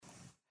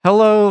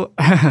Hello.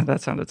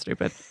 That sounded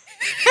stupid.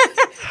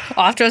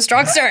 Off to a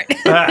strong start.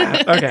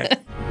 Okay.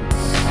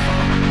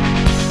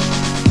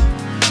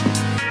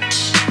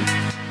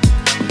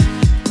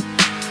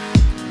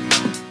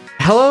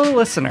 Hello,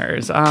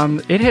 listeners.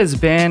 It has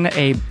been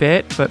a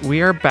bit, but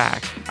we are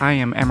back. I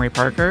am Emery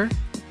Parker.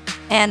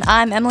 And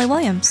I'm Emily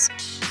Williams.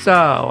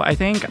 So I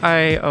think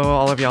I owe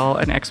all of y'all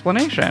an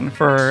explanation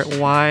for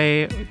why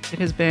it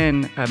has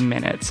been a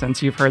minute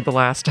since you've heard the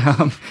last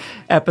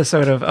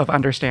episode of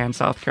Understand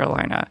South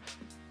Carolina.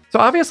 So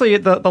obviously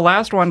the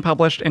last one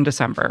published in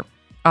December.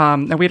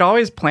 And we'd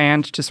always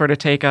planned to sort of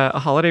take a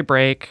holiday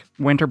break,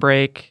 winter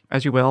break,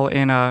 as you will,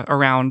 in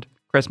around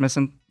Christmas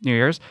and New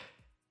Year's.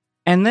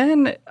 And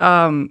then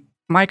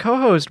my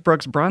co-host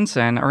Brooks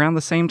Brunson around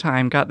the same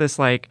time got this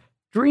like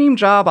dream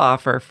job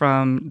offer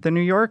from The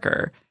New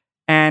Yorker.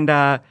 And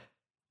of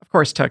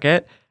course took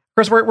it. Of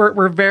course,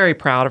 we're very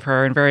proud of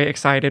her and very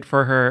excited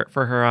for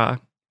her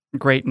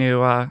great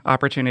new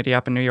opportunity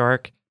up in New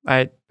York.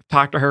 I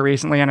talked to her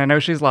recently, and I know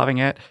she's loving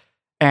it,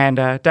 and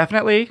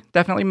definitely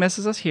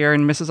misses us here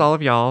and misses all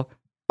of y'all.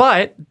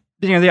 But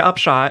the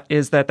upshot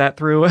is that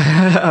threw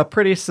a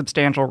pretty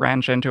substantial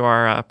wrench into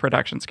our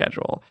production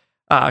schedule.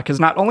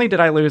 Because not only did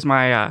I lose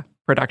my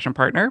production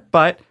partner,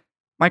 but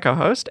my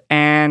co-host,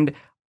 and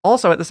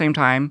also at the same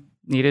time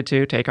needed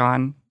to take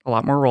on a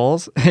lot more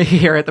roles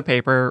here at the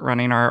paper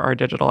running our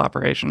digital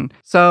operation.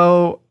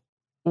 So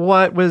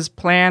what was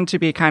planned to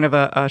be kind of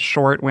a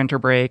short winter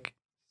break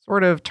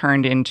sort of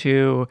turned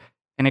into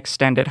an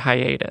extended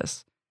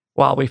hiatus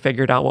while we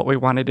figured out what we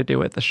wanted to do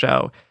with the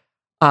show.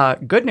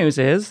 Good news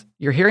is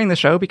you're hearing the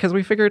show because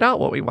we figured out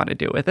what we want to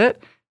do with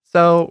it.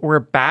 So we're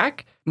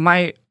back.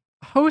 My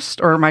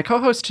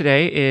co-host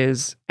today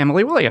is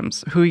Emily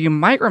Williams, who you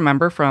might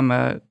remember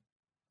from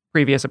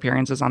previous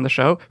appearances on the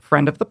show,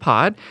 friend of the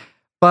pod.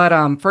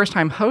 But first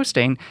time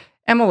hosting.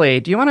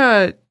 Emily, do you want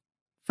to,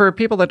 for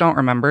people that don't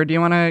remember, do you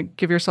want to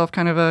give yourself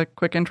kind of a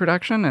quick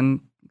introduction and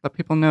let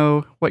people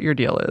know what your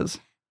deal is?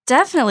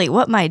 Definitely.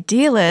 What my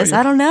deal is,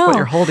 I don't know. What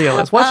your whole deal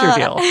is. What's your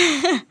deal?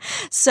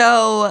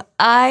 So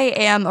I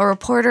am a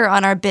reporter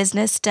on our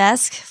business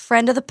desk,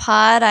 friend of the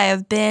pod. I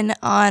have been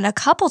on a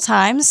couple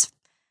times,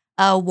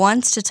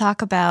 once to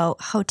talk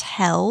about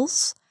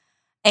hotels,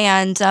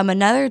 and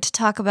another to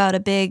talk about a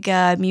big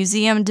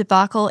museum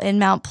debacle in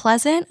Mount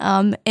Pleasant.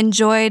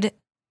 Enjoyed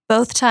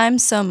both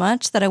times so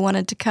much that I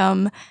wanted to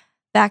come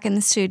back in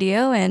the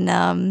studio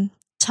and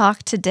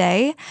talk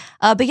today.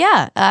 But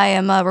yeah, I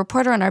am a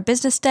reporter on our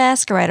business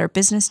desk, I write our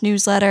business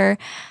newsletter,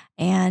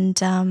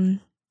 and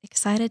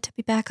excited to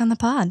be back on the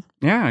pod.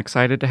 Yeah,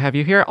 excited to have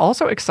you here.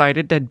 Also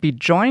excited to be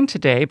joined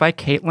today by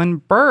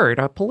Caitlin Bird,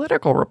 a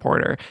political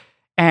reporter.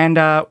 And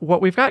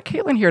what we've got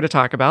Caitlin here to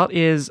talk about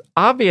is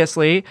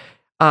obviously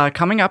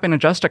coming up in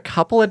just a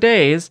couple of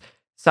days,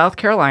 South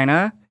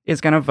Carolina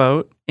is going to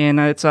vote in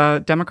its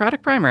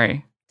Democratic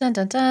primary. Dun,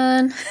 dun,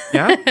 dun.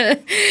 Yeah.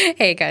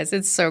 Hey, guys,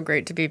 it's so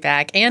great to be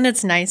back. And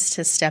it's nice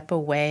to step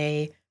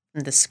away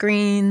from the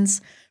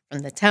screens,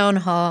 from the town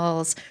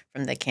halls,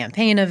 from the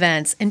campaign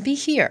events, and be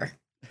here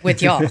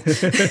with y'all.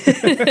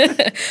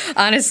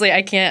 Honestly,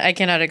 I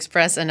cannot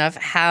express enough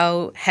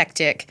how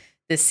hectic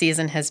this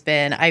season has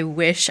been. I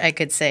wish I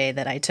could say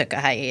that I took a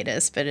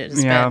hiatus, but it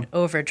has been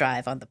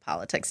overdrive on the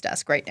politics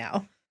desk right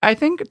now. I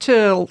think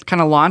to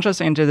kind of launch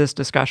us into this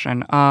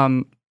discussion,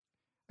 a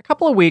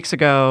couple of weeks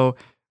ago,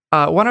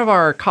 one of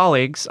our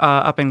colleagues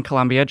up in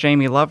Columbia,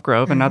 Jamie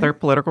Lovegrove, another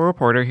political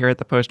reporter here at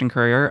the Post and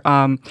Courier,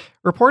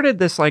 reported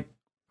this like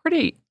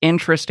pretty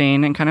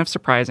interesting and kind of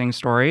surprising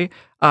story.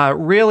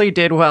 Really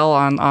did well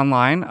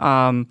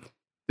online.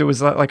 It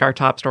was like our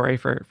top story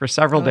for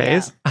several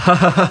days.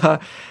 Yeah.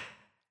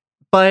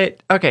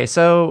 But, okay,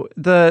 so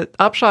the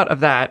upshot of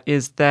that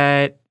is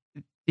that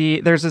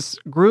there's this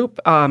group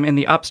in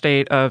the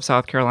upstate of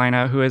South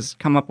Carolina who has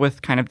come up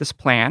with kind of this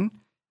plan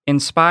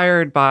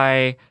inspired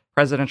by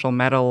Presidential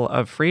Medal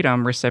of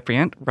Freedom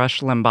recipient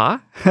Rush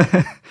Limbaugh,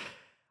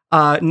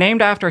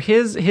 named after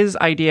his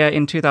idea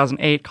in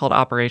 2008 called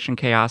Operation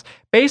Chaos.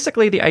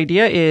 Basically, the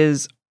idea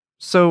is,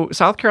 so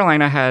South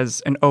Carolina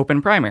has an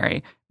open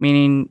primary,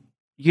 meaning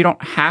you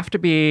don't have to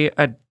be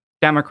a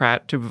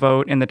Democrat to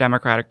vote in the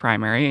Democratic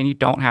primary, and you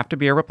don't have to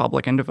be a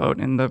Republican to vote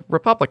in the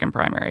Republican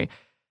primary.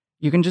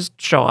 You can just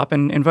show up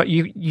and vote.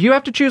 You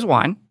have to choose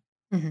one.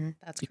 Mm-hmm,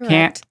 that's you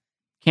correct.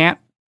 Can't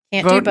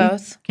do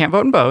both. Can't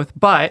vote in both,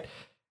 but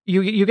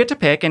you get to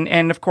pick.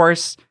 And of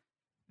course,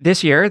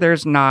 this year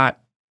there's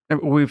not.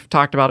 We've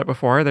talked about it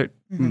before. There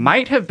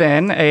might have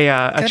been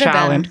a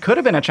challenge. Could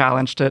have been a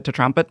challenge to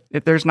Trump, but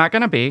there's not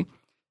going to be.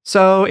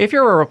 So if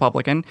you're a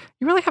Republican,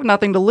 you really have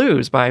nothing to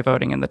lose by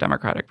voting in the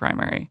Democratic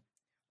primary.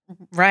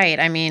 Right.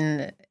 I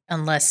mean,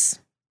 unless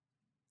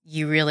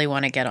you really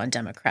want to get on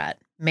Democrat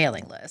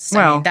mailing lists.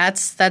 Well, I mean,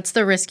 that's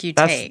the risk you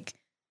take.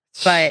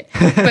 But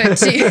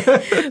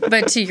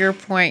to your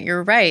point,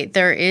 you're right.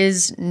 There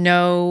is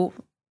no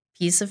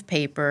piece of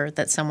paper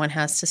that someone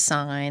has to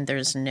sign.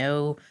 There's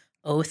no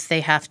oath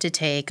they have to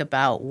take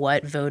about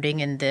what voting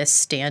in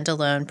this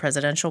standalone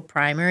presidential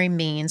primary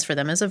means for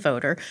them as a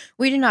voter.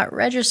 We do not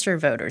register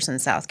voters in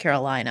South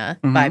Carolina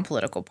by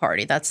political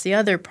party. That's the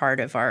other part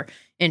of our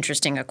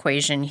interesting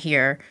equation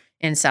here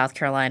in South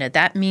Carolina.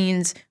 That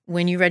means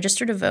when you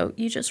register to vote,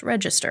 you just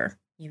register.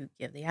 You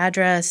give the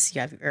address,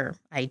 you have your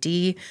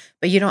ID,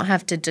 but you don't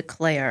have to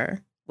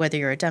declare whether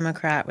you're a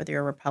Democrat, whether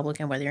you're a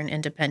Republican, whether you're an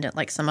independent,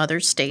 like some other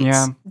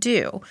states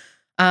do.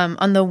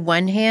 On the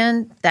one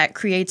hand, that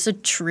creates a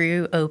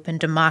true open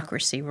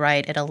democracy,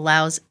 right? It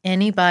allows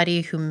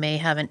anybody who may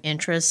have an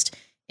interest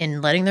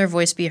in letting their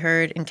voice be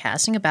heard and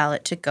casting a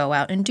ballot to go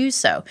out and do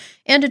so,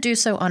 and to do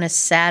so on a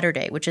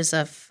Saturday, which is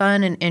a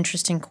fun and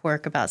interesting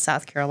quirk about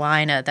South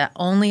Carolina that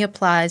only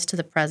applies to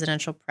the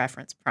presidential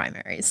preference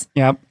primaries.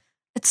 Yep.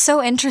 It's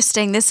so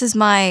interesting. This is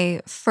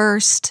my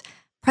first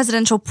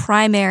presidential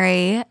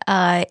primary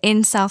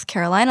in South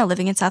Carolina,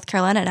 living in South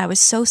Carolina, and I was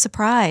so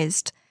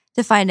surprised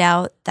to find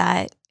out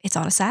that it's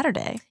on a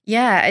Saturday.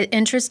 Yeah,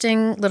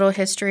 interesting little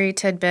history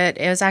tidbit.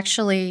 It was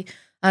actually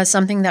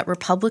something that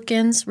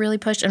Republicans really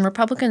pushed, and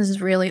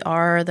Republicans really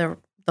are the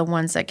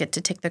ones that get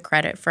to take the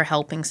credit for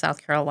helping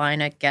South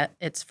Carolina get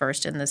its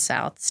first in the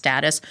South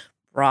status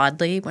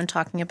broadly when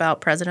talking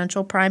about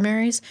presidential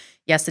primaries.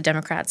 Yes, the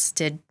Democrats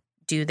did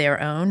do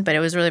their own, but it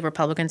was really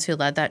Republicans who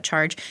led that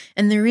charge.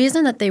 And the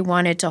reason that they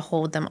wanted to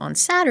hold them on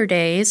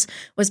Saturdays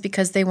was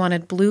because they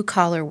wanted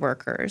blue-collar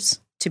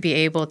workers to be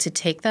able to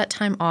take that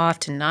time off,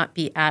 to not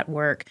be at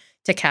work,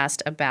 to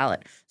cast a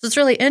ballot. So it's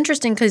really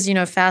interesting because,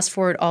 fast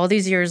forward all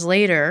these years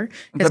later,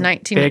 because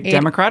 1980, big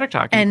Democratic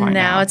talking point. And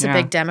now it's a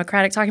big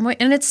Democratic talking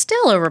point, and it's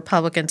still a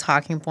Republican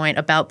talking point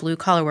about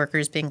blue-collar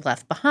workers being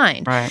left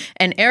behind. Right.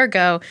 And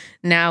ergo,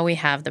 now we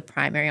have the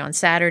primary on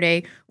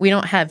Saturday. We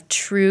don't have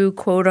true,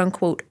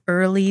 quote-unquote,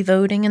 early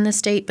voting in the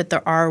state, but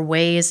there are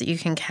ways that you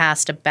can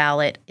cast a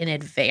ballot in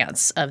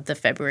advance of the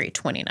February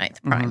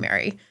 29th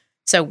primary.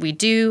 So we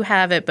do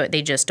have it, but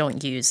they just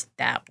don't use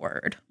that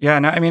word. Yeah,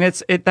 no, I mean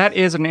that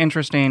is an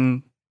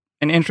interesting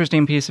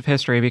piece of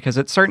history, because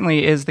it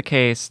certainly is the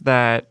case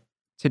that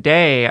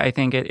today I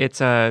think it's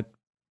a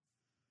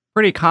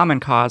pretty common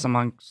cause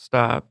amongst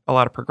a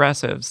lot of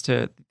progressives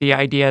to the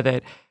idea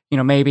that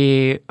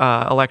maybe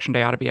Election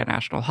Day ought to be a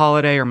national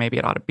holiday, or maybe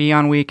it ought to be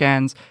on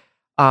weekends.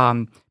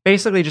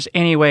 Basically, just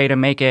any way to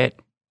make it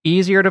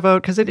easier to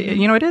vote, because it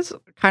is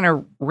kind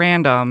of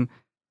random.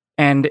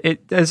 And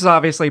this is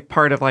obviously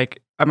part of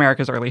like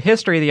America's early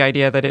history, the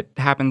idea that it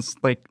happens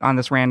like on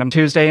this random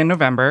Tuesday in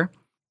November.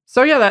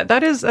 So yeah,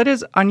 that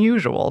is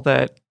unusual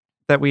that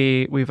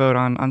we vote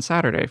on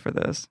Saturday for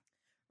this.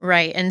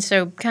 Right. And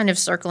so kind of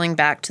circling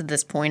back to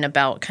this point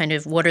about kind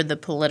of what are the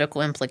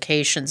political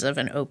implications of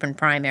an open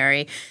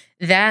primary,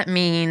 that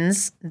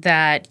means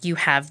that you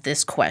have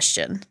this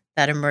question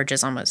that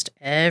emerges almost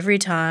every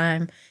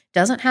time.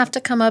 Doesn't have to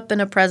come up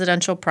in a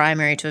presidential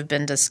primary to have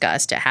been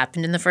discussed. It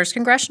happened in the 1st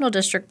Congressional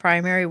District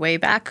primary way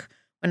back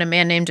when a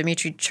man named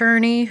Dimitri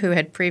Cherney, who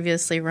had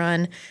previously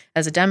run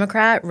as a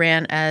Democrat,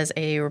 ran as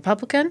a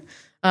Republican.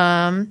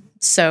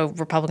 So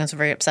Republicans were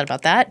very upset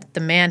about that.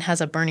 The man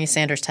has a Bernie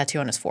Sanders tattoo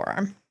on his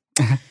forearm.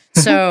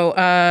 So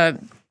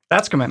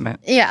that's commitment.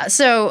 Yeah.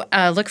 So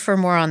look for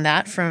more on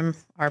that from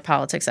our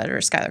politics editor,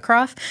 Skylar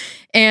Croft.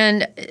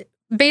 And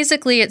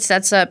basically, it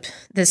sets up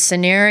this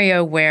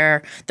scenario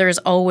where there's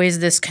always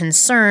this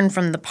concern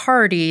from the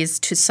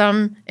parties to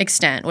some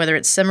extent, whether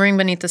it's simmering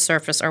beneath the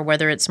surface or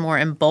whether it's more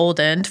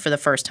emboldened for the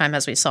first time,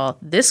 as we saw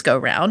this go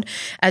round,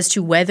 as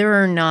to whether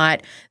or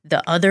not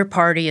the other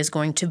party is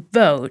going to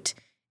vote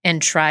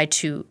and try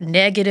to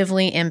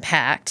negatively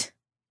impact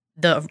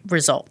the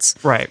results.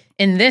 Right.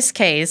 In this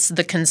case,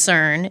 the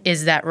concern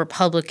is that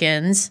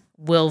Republicans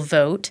will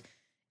vote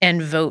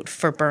and vote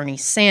for Bernie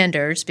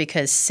Sanders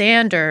because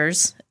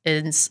Sanders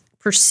is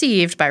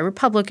perceived by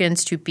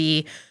Republicans to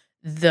be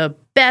the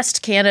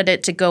best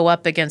candidate to go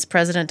up against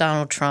President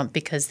Donald Trump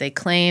because they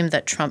claim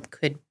that Trump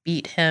could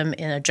beat him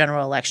in a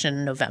general election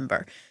in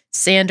November.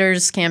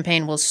 Sanders'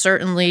 campaign will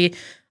certainly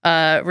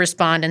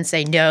respond and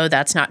say, no,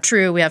 that's not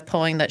true. We have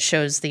polling that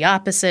shows the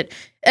opposite.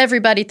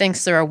 Everybody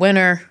thinks they're a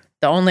winner.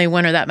 The only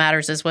winner that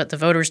matters is what the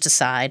voters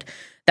decide.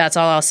 That's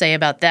all I'll say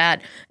about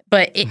that.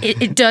 But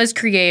it does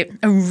create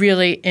a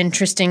really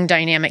interesting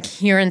dynamic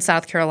here in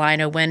South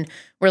Carolina when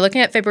we're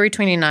looking at February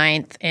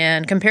 29th,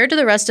 and compared to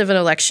the rest of an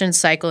election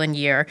cycle and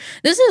year,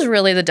 this is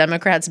really the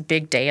Democrats'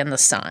 big day in the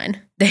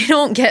sun. They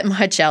don't get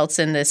much else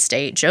in this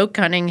state. Joe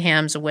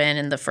Cunningham's win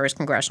in the 1st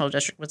Congressional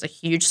District was a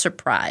huge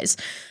surprise.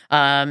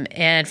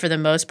 And for the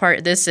most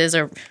part, this is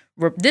a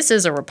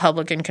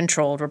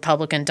Republican-controlled,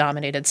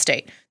 Republican-dominated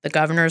state. The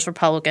governor is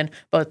Republican.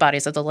 Both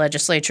bodies of the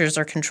legislatures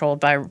are controlled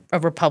by a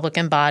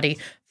Republican body.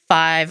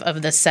 5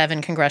 of the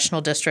 7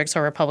 congressional districts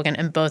are Republican,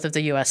 and both of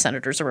the U.S.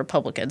 senators are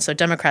Republican. So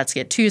Democrats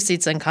get 2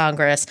 seats in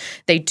Congress.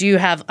 They do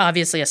have,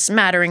 obviously, a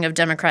smattering of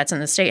Democrats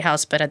in the state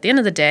house, but at the end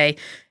of the day,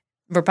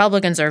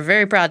 Republicans are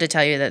very proud to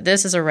tell you that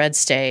this is a red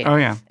state. Oh,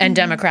 yeah. And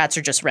Democrats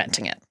are just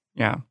renting it.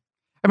 Yeah.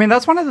 I mean,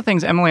 that's one of the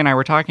things Emily and I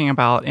were talking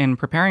about in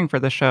preparing for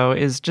the show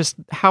is just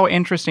how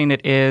interesting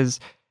it is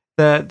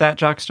that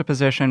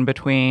juxtaposition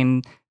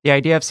between The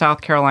idea of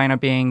South Carolina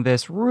being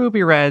this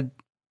ruby red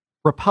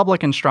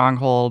Republican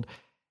stronghold.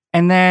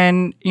 And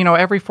then,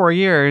 every 4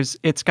 years,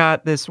 it's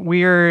got this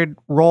weird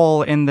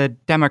role in the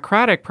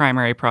Democratic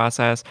primary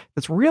process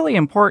that's really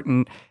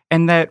important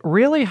and that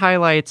really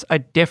highlights a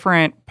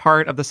different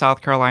part of the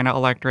South Carolina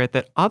electorate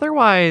that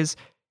otherwise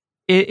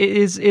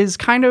is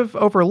kind of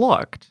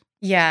overlooked.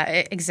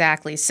 Yeah,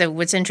 exactly. So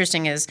what's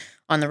interesting is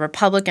on the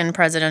Republican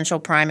presidential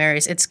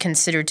primaries, it's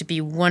considered to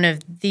be one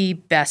of the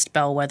best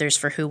bellwethers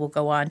for who will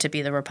go on to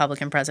be the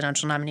Republican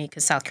presidential nominee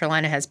because South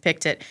Carolina has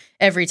picked it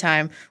every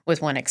time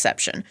with one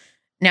exception.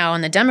 Now,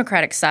 on the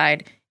Democratic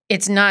side,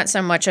 it's not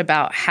so much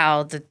about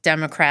how the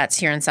Democrats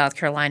here in South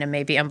Carolina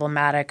may be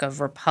emblematic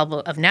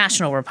of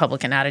national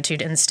Republican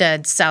attitude.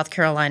 Instead, South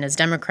Carolina's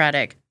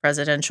Democratic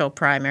presidential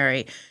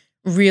primary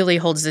really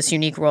holds this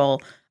unique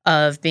role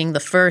of being the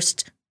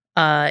first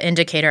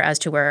indicator as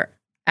to where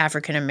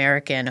African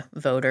American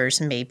voters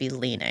may be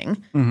leaning.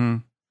 Mm-hmm.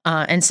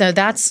 And so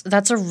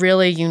that's a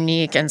really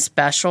unique and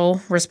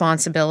special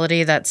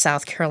responsibility that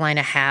South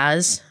Carolina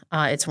has.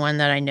 It's one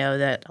that I know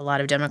that a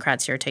lot of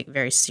Democrats here take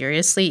very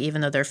seriously,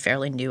 even though they're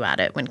fairly new at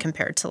it when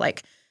compared to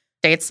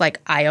states like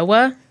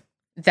Iowa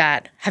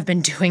that have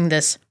been doing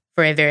this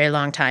for a very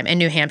long time, and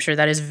New Hampshire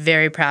that is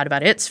very proud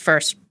about its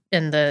first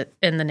in the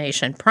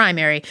nation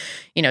primary.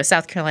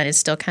 South Carolina is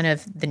still kind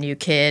of the new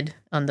kid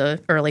on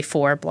the early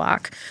 4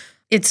 block.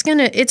 It's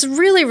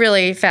really,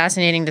 really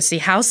fascinating to see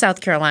how South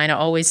Carolina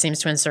always seems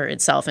to insert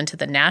itself into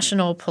the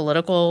national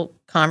political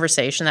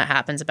conversation that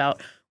happens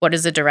about what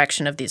is the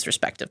direction of these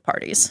respective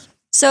parties.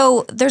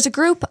 So there's a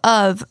group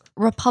of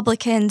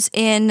Republicans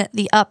in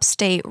the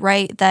upstate,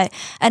 right, that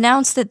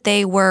announced that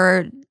they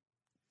were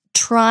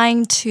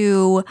trying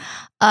to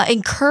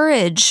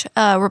encourage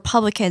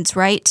Republicans,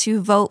 right,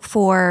 to vote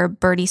for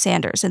Bernie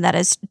Sanders, and that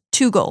is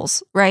 2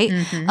 goals, right?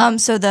 Mm-hmm.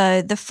 So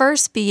the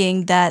first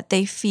being that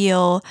they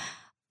feel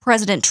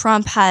President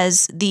Trump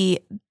has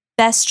the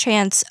best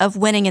chance of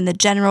winning in the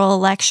general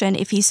election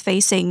if he's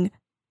facing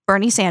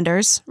Bernie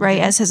Sanders, right,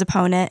 Mm-hmm. as his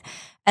opponent.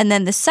 And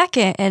then the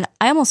second, and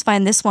I almost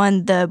find this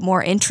one the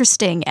more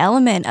interesting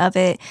element of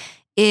it,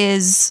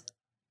 is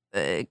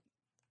kind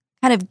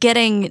of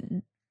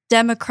getting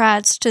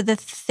Democrats to the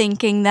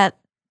thinking that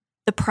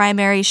the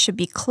primary should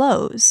be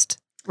closed,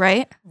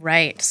 right?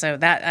 Right. So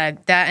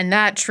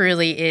that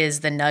truly is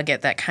the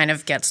nugget that kind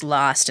of gets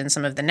lost in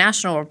some of the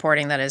national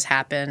reporting that has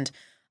happened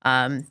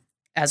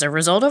as a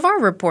result of our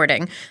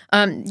reporting.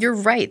 You're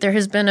right. There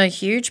has been a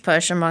huge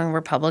push among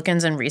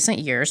Republicans in recent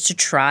years to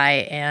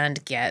try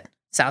and get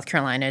South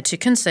Carolina to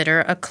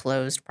consider a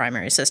closed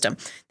primary system.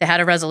 They had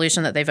a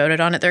resolution that they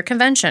voted on at their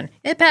convention.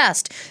 It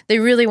passed. They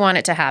really want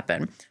it to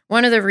happen.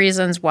 One of the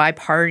reasons why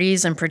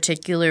parties in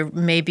particular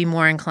may be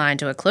more inclined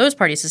to a closed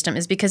party system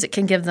is because it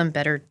can give them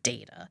better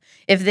data.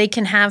 If they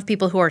can have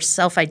people who are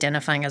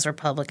self-identifying as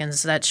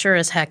Republicans, that sure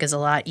as heck is a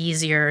lot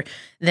easier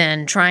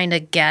than trying to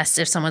guess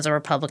if someone's a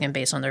Republican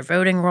based on their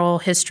voting roll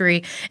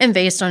history and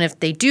based on if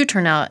they do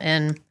turn out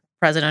in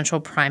presidential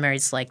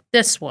primaries like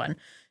this one.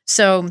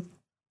 So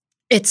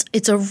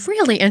it's a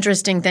really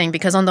interesting thing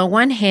because on the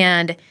one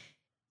hand,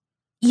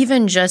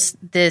 even just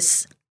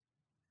this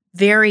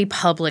very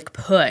public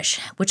push,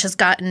 which has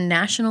gotten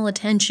national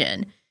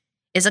attention,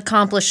 is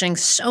accomplishing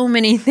so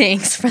many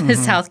things for the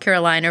South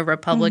Carolina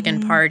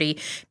Republican Party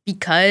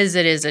because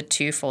it is a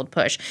 2-fold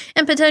push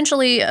and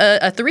potentially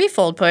a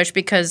 3-fold push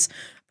because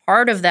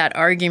part of that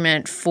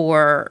argument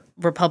for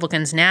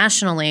Republicans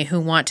nationally who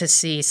want to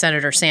see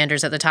Senator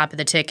Sanders at the top of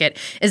the ticket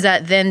is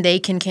that then they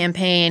can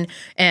campaign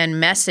and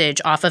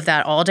message off of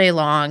that all day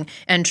long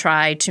and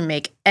try to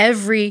make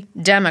every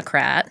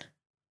Democrat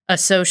a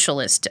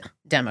socialist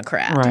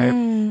Democrat.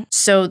 Right.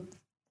 So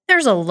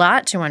there's a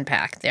lot to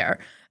unpack there.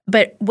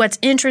 But what's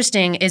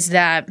interesting is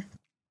that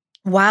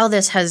while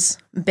this has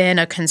been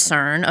a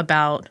concern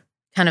about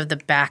kind of the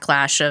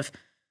backlash of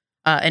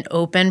an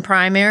open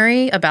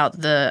primary,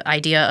 about the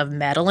idea of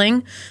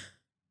meddling,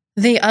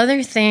 the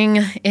other thing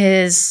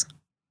is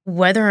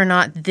whether or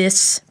not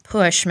this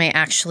push may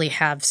actually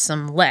have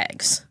some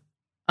legs.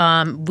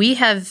 We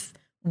have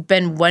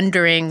been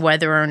wondering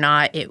whether or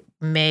not it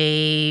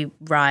may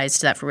rise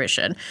to that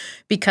fruition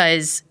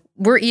because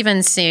we're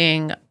even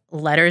seeing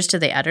letters to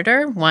the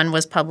editor. One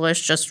was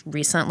published just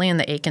recently in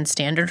the Aiken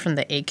Standard from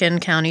the Aiken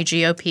County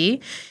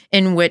GOP,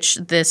 in which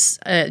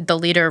the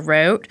leader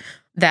wrote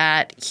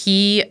that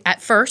he,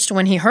 at first,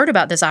 when he heard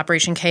about this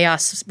Operation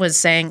Chaos, was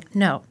saying,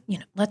 no,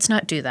 let's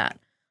not do that.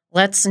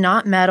 Let's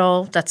not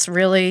meddle. That's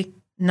really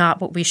not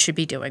what we should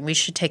be doing. We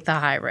should take the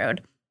high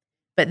road.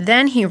 But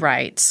then he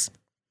writes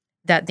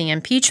that the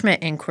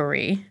impeachment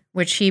inquiry,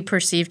 which he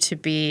perceived to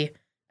be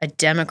a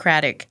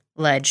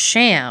Democratic-led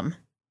sham,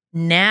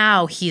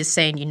 now he is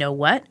saying, you know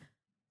what?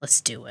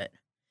 Let's do it.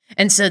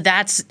 And so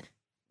that's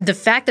the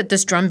fact that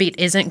this drumbeat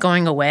isn't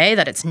going away,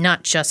 that it's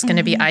not just going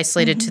to be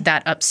isolated to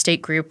that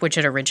upstate group, which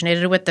it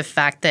originated with, the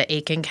fact that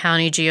Aiken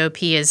County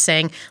GOP is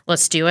saying,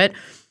 let's do it.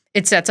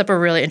 It sets up a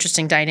really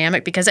interesting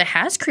dynamic because it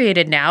has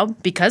created now,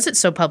 because it's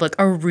so public,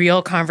 a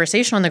real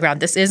conversation on the ground.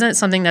 This isn't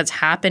something that's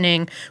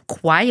happening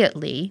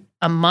quietly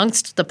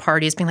amongst the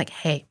parties being like,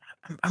 hey,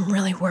 I'm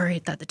really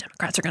worried that the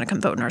Democrats are going to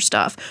come vote in our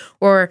stuff.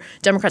 Or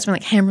Democrats being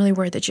like, hey, I'm really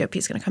worried the GOP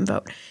is going to come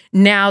vote.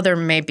 Now there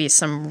may be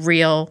some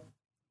real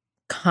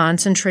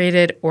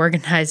concentrated,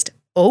 organized,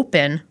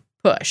 open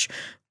push.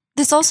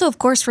 This also, of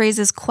course,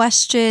 raises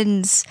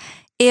questions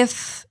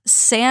if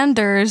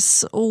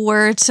Sanders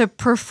were to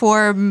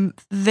perform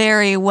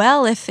very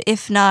well,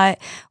 if not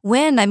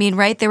win. I mean,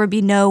 right, there would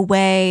be no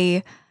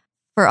way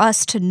for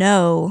us to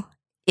know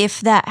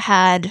if that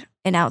had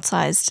an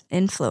outsized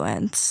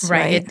influence.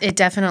 Right. It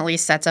definitely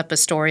sets up a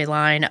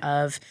storyline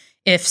of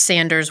if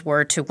Sanders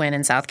were to win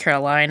in South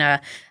Carolina,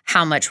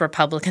 how much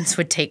Republicans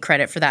would take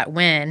credit for that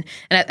win,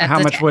 and how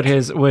much would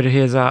his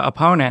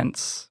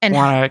opponents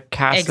want to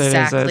cast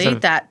exactly it as a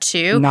that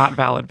too not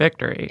valid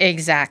victory?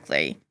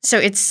 Exactly. So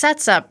it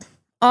sets up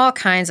all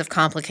kinds of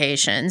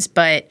complications,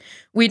 but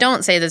we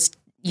don't say this,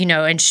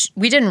 and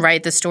we didn't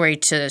write the story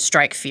to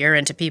strike fear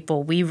into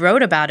people. We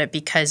wrote about it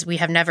because we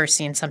have never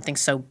seen something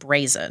so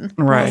brazen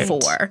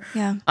before.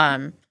 Yeah.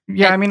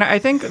 I mean, I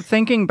think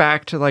thinking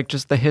back to like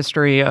just the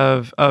history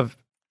of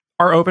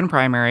our open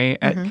primary,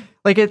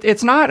 like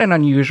it's not an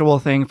unusual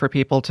thing for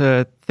people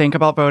to think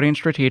about voting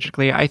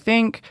strategically. I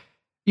think,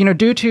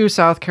 due to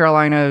South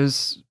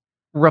Carolina's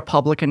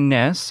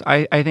Republicanness,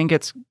 I think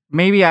it's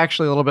maybe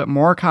actually a little bit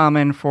more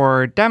common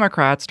for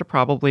Democrats to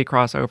probably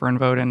cross over and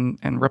vote in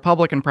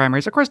Republican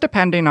primaries. Of course,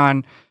 depending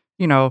on,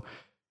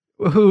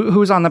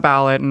 who's on the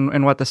ballot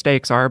and what the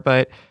stakes are.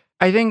 But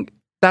I think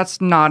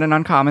that's not an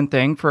uncommon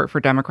thing for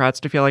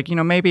Democrats to feel like,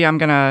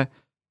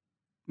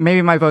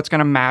 maybe my vote's going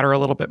to matter a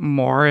little bit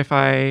more if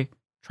I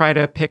try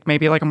to pick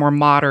maybe like a more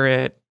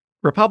moderate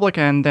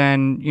Republican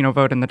than,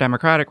 vote in the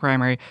Democratic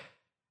primary.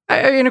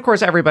 I mean, of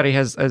course, everybody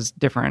has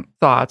different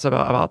thoughts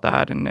about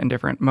that and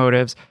different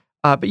motives.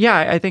 But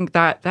yeah, I think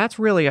that's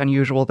really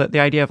unusual, that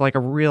the idea of like a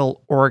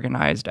real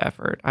organized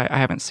effort. I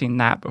haven't seen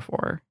that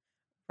before.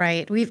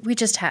 Right. We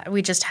just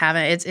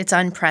haven't. It's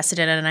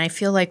unprecedented, and I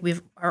feel like we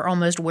are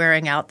almost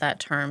wearing out that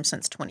term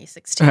since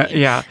 2016.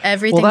 Yeah.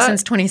 Everything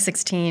since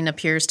 2016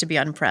 appears to be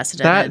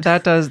unprecedented.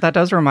 That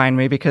does remind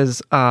me,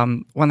 because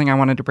one thing I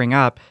wanted to bring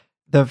up,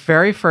 the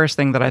very first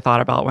thing that I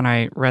thought about when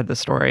I read the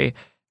story,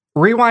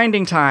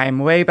 rewinding time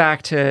way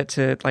back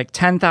to like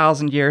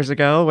 10,000 years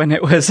ago, when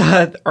it was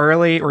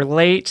early or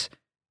late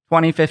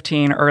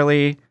 2015,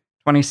 early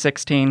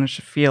 2016,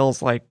 which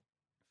feels like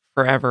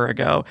forever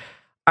ago.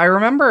 I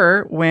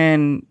remember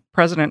when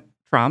President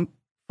Trump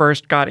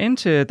first got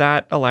into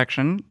that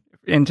election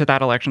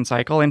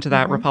cycle, into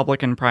that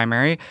Republican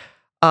primary,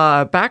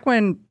 back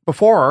when,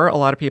 before a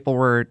lot of people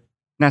were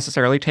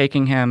necessarily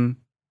taking him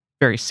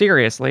very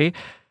seriously,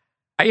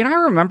 I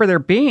remember there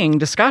being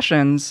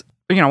discussions,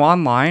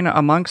 online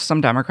amongst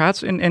some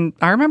Democrats, and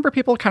I remember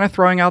people kind of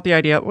throwing out the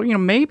idea, well,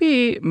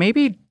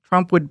 maybe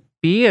Trump would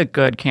be a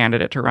good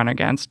candidate to run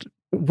against,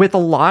 with a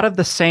lot of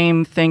the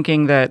same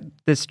thinking that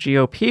this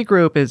GOP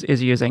group is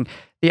using.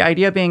 The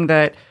idea being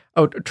that,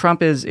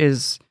 Trump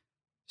is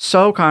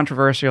so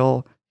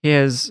controversial,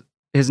 his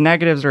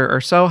negatives are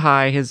so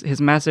high,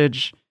 his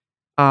message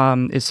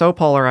is so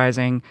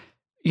polarizing,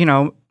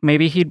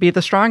 maybe he'd be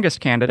the strongest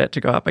candidate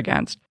to go up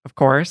against. Of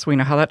course, we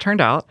know how that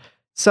turned out.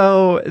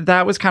 So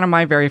that was kind of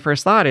my very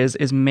first thought is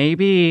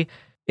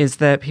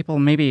that people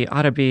maybe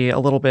ought to be a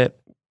little bit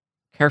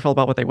careful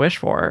about what they wish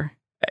for.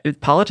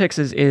 Politics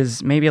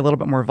is maybe a little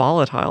bit more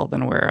volatile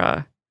than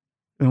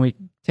we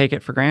take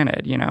it for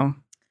granted,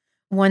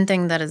 One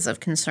thing that is of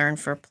concern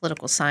for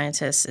political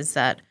scientists is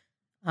that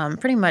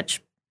pretty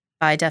much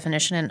by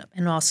definition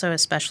and also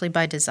especially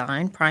by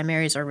design,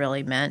 primaries are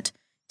really meant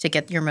to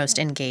get your most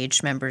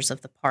engaged members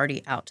of the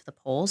party out to the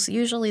polls.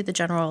 Usually the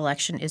general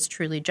election is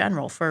truly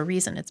general for a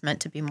reason. It's meant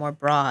to be more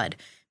broad.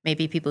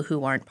 Maybe people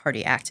who aren't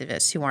party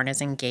activists, who aren't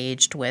as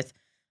engaged with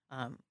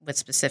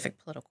specific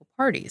political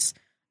parties.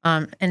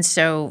 And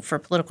so for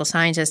political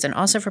scientists and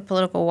also for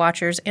political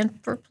watchers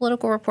and for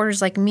political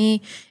reporters like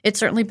me, it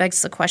certainly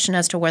begs the question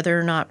as to whether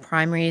or not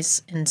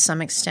primaries in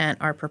some extent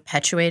are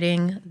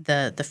perpetuating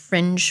the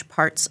fringe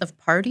parts of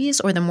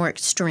parties or the more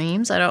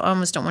extremes. I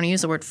almost don't want to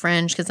use the word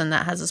fringe because then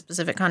that has a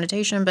specific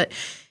connotation, but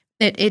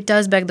it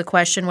does beg the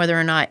question whether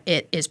or not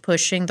it is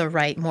pushing the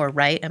right more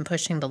right and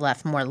pushing the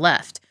left more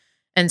left.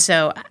 And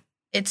so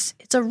it's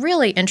a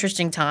really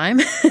interesting time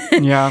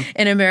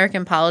in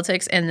American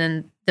politics. And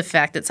then the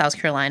fact that South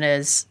Carolina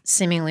is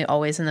seemingly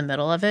always in the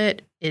middle of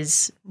it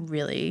is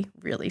really,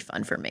 really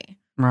fun for me.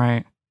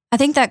 Right. I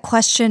think that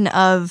question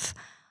of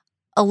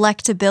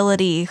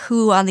electability,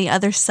 who on the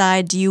other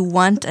side do you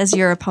want as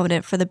your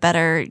opponent for the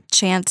better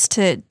chance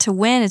to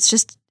win? It's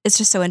just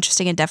so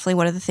interesting, and definitely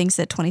one of the things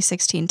that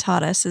 2016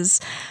 taught us is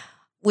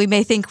we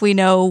may think we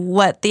know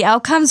what the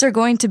outcomes are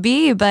going to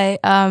be, but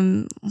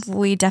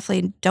we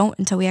definitely don't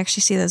until we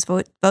actually see those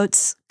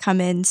votes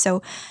come in.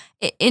 So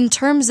in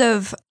terms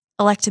of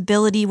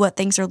electability, what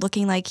things are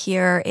looking like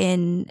here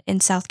in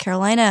South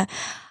Carolina,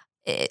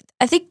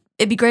 I think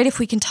it'd be great if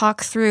we can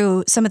talk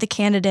through some of the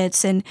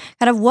candidates and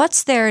kind of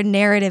what's their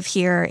narrative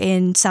here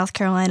in South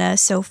Carolina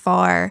so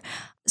far,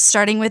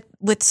 starting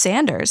with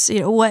Sanders.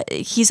 What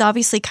he's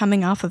obviously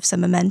coming off of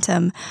some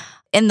momentum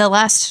in the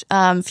last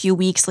few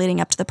weeks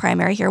leading up to the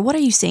primary here, what are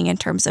you seeing in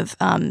terms of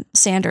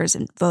Sanders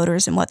and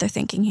voters and what they're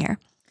thinking here?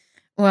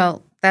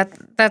 Well,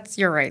 that's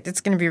you're right.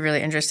 It's going to be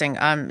really interesting.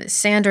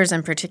 Sanders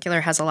in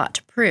particular has a lot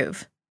to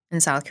prove in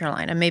South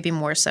Carolina, maybe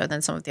more so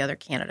than some of the other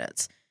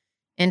candidates.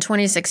 In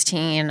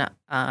 2016,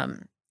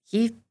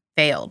 he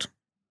failed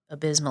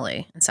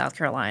abysmally in South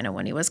Carolina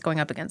when he was going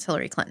up against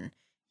Hillary Clinton.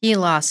 He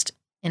lost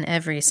in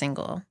every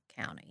single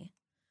county.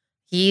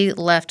 He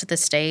left the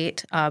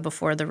state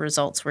before the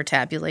results were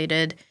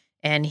tabulated,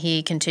 and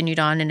he continued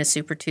on into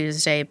Super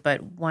Tuesday.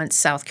 But once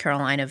South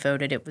Carolina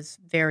voted, it was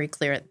very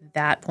clear at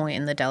that point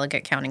in the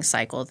delegate counting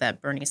cycle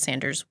that Bernie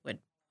Sanders would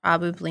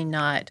probably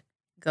not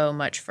go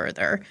much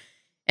further.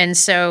 And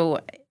so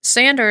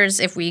Sanders,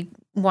 if we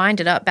wind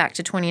it up back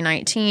to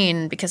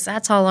 2019, because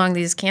that's how long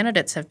these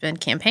candidates have been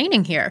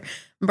campaigning here,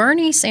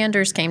 Bernie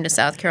Sanders came to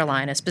South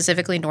Carolina,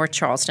 specifically North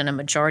Charleston, a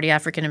majority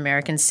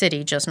African-American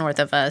city just north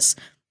of us,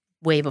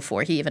 way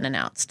before he even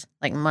announced,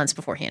 like months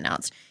before he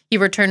announced. He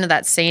returned to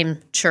that same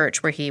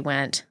church where he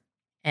went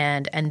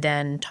and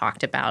then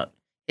talked about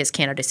his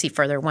candidacy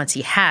further once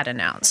he had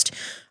announced.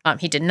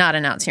 He did not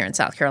announce here in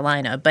South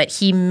Carolina, but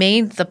he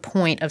made the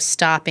point of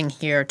stopping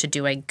here to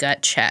do a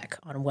gut check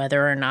on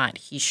whether or not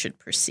he should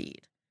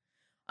proceed.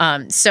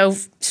 So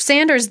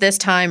Sanders this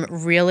time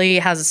really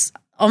has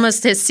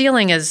almost his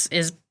ceiling is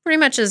pretty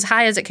much as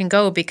high as it can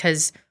go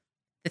because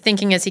the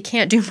thinking is he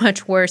can't do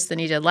much worse than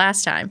he did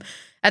last time.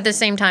 At the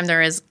same time,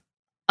 there is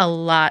a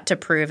lot to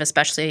prove,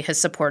 especially his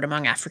support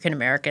among African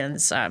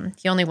Americans.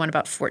 He only won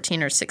about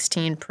 14 or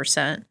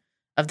 16%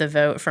 of the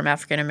vote from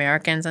African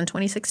Americans in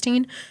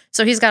 2016.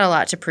 So he's got a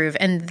lot to prove.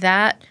 And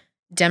that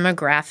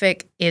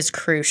demographic is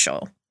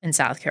crucial in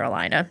South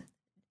Carolina.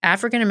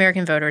 African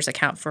American voters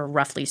account for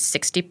roughly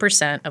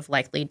 60% of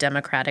likely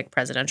Democratic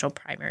presidential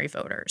primary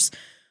voters.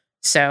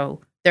 So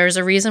there's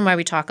a reason why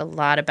we talk a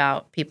lot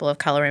about people of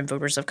color and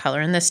voters of color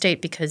in this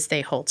state because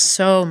they hold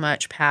so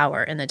much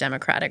power in the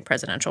Democratic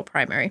presidential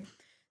primary.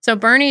 So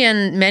Bernie,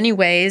 in many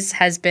ways,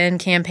 has been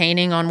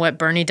campaigning on what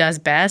Bernie does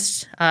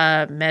best,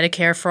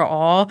 Medicare for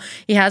all.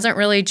 He hasn't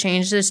really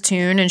changed his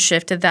tune and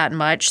shifted that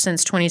much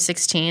since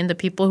 2016. The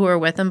people who were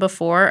with him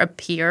before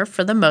appear,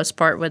 for the most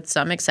part, with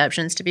some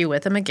exceptions, to be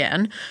with him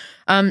again.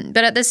 But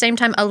at the same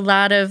time, a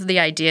lot of the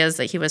ideas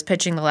that he was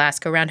pitching the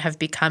last go-round have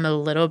become a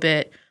little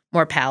bit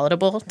more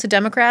palatable to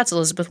Democrats.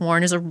 Elizabeth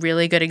Warren is a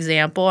really good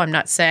example. I'm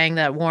not saying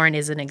that Warren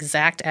is an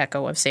exact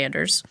echo of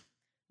Sanders,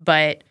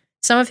 but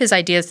some of his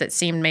ideas that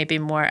seemed maybe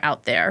more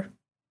out there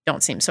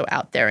don't seem so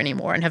out there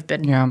anymore and have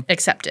been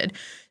accepted.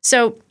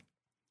 So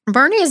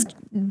Bernie is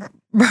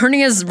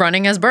running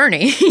as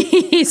Bernie.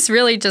 He's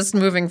really just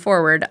moving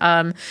forward.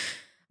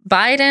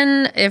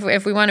 Biden,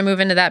 if we want to move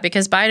into that,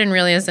 because Biden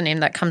really is the name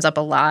that comes up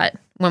a lot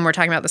when we're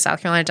talking about the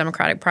South Carolina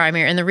Democratic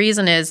primary. And the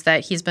reason is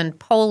that he's been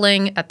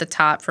polling at the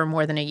top for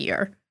more than a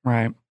year.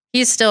 Right.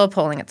 He's still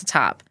polling at the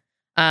top.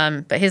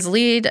 But his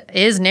lead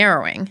is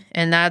narrowing,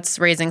 and that's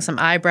raising some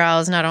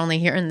eyebrows not only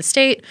here in the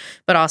state,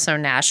 but also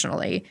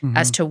nationally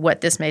as to what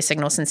this may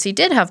signal. Since he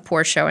did have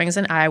poor showings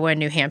in Iowa and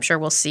New Hampshire,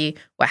 we'll see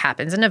what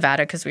happens in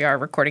Nevada because we are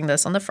recording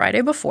this on the Friday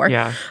before.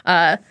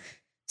 Yeah.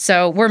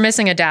 So we're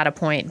missing a data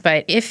point.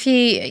 But if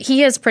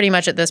he has pretty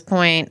much at this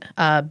point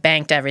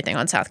banked everything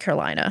on South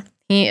Carolina.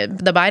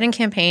 The Biden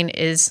campaign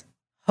is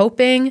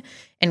hoping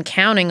and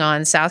counting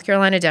on South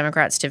Carolina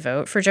Democrats to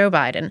vote for Joe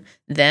Biden,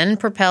 then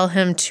propel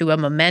him to a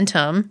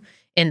momentum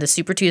in the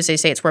Super Tuesday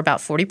states where about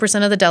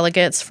 40% of the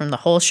delegates from the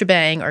whole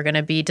shebang are going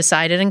to be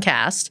decided and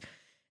cast.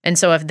 And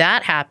so if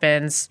that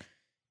happens,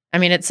 I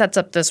mean, it sets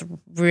up this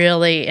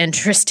really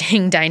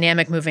interesting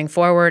dynamic moving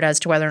forward as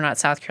to whether or not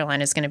South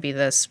Carolina is going to be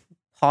this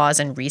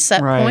pause and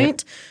reset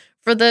point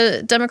for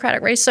the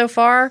Democratic race so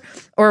far,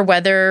 or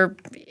whether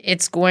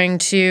it's going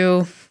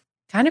to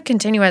kind of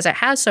continue as it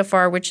has so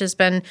far, which has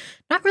been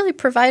not really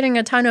providing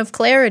a ton of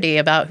clarity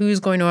about who's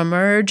going to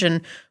emerge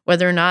and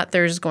whether or not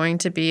there's going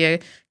to be a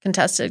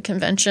contested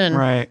convention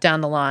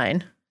down the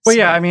line. Well,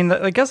 yeah, I mean,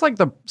 I guess like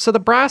the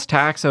brass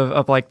tacks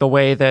of like the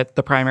way that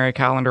the primary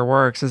calendar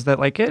works is that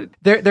like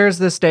there's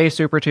this day,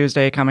 Super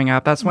Tuesday, coming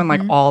up. That's when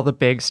like all the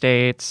big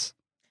states.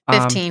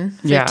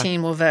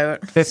 15 will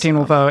vote. 15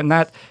 will vote, and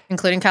that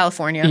including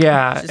California.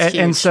 Yeah,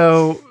 and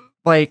so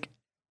like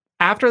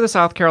after the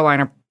South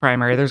Carolina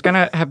primary, there's going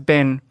to have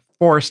been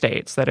 4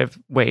 states that have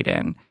weighed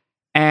in,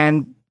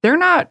 and they're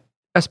not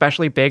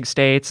especially big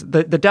states.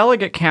 The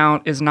delegate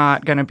count is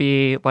not going to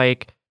be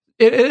like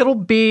it'll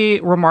be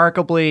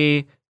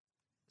remarkably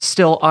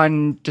still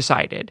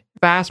undecided.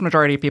 Vast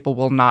majority of people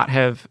will not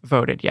have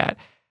voted yet.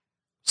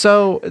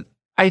 So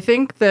I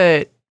think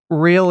that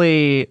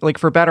really, like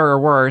for better or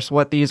worse,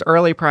 what these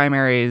early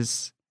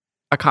primaries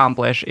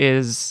accomplish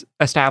is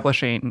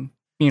establishing,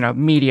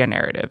 media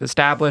narrative,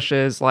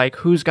 establishes like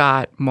who's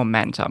got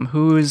momentum,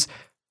 who's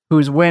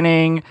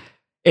winning.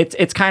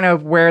 It's kind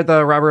of where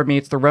the rubber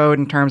meets the road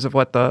in terms of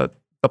what the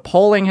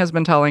polling has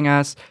been telling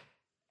us.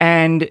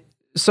 And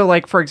so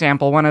like, for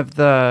example, one of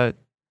the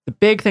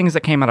big things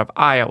that came out of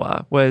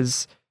Iowa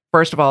was,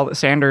 first of all,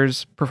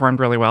 Sanders performed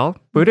really well.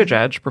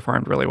 Buttigieg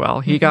performed really well.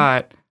 He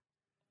got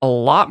a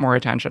lot more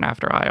attention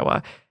after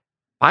Iowa.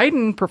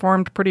 Biden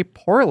performed pretty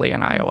poorly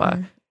in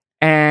Iowa.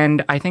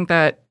 And I think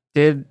that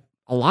did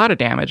a lot of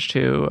damage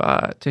to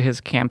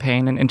his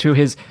campaign and to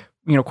his,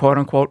 quote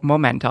unquote,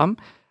 momentum.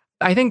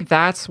 I think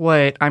that's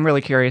what I'm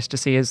really curious to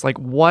see is like,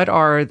 what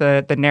are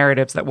the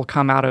narratives that will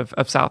come out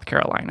of South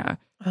Carolina?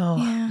 Oh,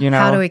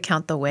 how do we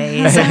count the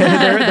ways?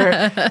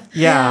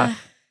 Yeah.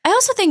 I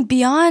also think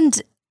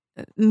beyond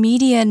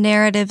media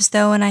narratives,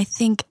 though, and I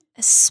think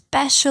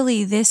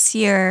especially this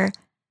year,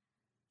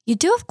 you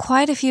do have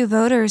quite a few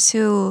voters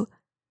who,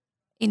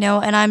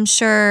 and I'm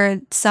sure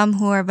some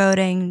who are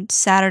voting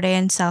Saturday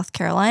in South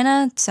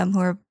Carolina, some who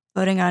are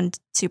voting on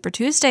Super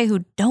Tuesday who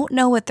don't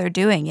know what they're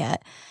doing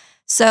yet.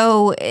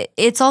 So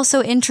it's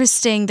also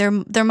interesting.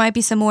 There might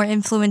be some more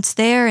influence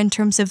there in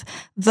terms of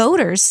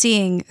voters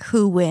seeing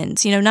who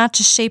wins, not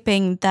just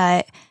shaping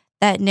that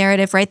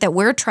narrative, right, that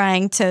we're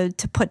trying to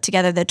put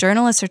together, that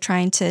journalists are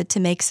trying to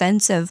make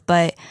sense of,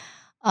 but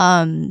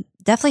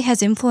definitely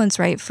has influence,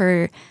 right,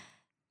 for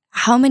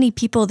how many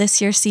people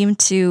this year seem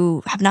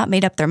to have not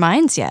made up their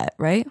minds yet,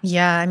 right?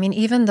 Yeah, I mean,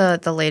 even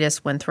the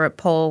latest Winthrop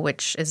poll,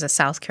 which is a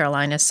South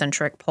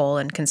Carolina-centric poll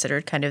and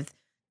considered kind of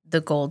the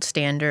gold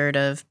standard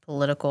of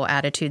political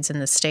attitudes in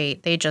the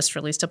state, they just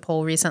released a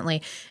poll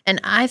recently.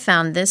 And I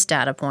found this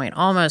data point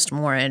almost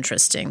more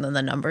interesting than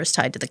the numbers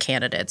tied to the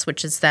candidates,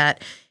 which is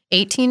that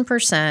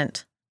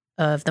 18%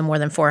 of the more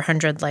than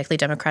 400 likely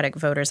Democratic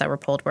voters that were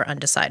polled were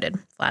undecided,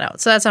 flat out.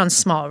 So that sounds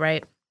small,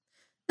 right?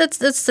 That's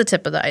the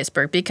tip of the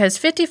iceberg, because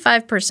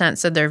 55%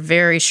 said they're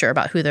very sure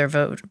about who they're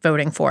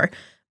voting for.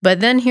 But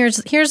then here's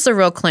the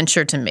real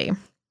clincher to me.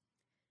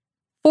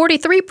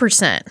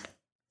 43%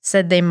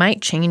 said they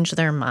might change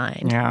their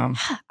mind. Yeah.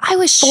 I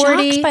was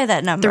shocked by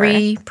that number.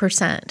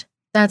 3%.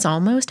 That's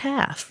almost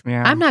half.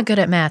 Yeah. I'm not good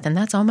at math, and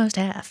that's almost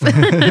half.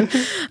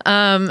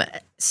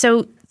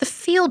 So the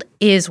field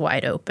is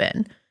wide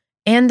open,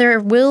 and there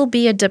will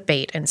be a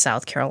debate in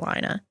South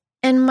Carolina.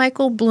 And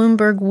Michael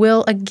Bloomberg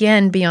will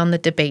again be on the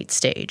debate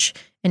stage.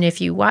 And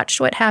if you watched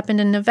what happened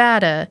in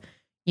Nevada,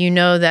 you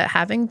know that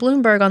having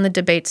Bloomberg on the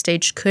debate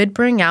stage could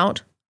bring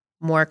out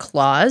more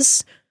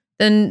claws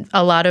than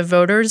a lot of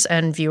voters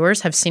and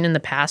viewers have seen in the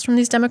past from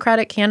these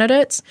Democratic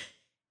candidates.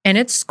 And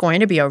it's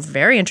going to be a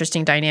very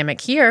interesting dynamic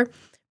here,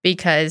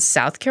 because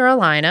South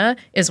Carolina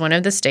is one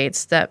of the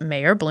states that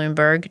Mayor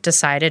Bloomberg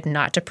decided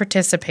not to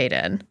participate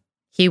in.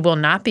 He will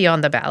not be on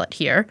the ballot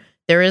here.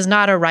 There is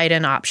not a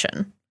write-in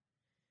option.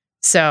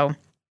 So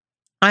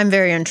I'm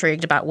very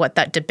intrigued about what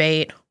that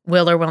debate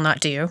will or will not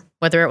do,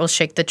 whether it will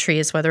shake the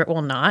trees, whether it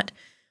will not.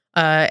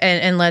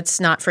 And let's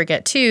not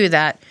forget, too,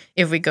 that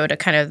if we go to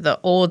kind of the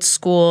old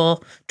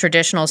school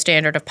traditional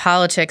standard of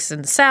politics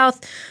in the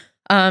South,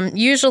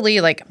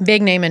 usually like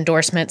big name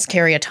endorsements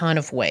carry a ton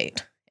of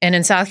weight. And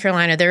in South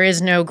Carolina, there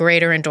is no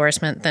greater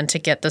endorsement than to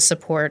get the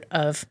support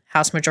of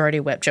House Majority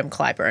Whip Jim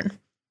Clyburn.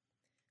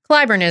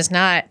 Clyburn is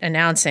not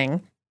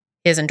announcing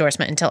his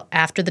endorsement until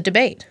after the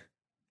debate.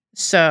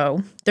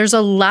 So there's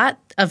a lot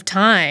of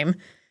time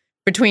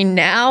between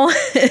now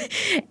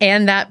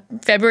and that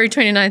February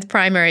 29th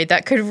primary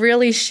that could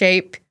really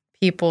shape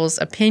people's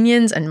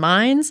opinions and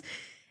minds.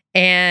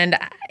 And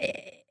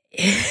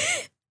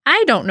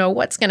I don't know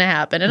what's going to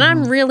happen. And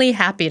I'm really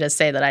happy to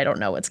say that I don't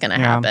know what's going to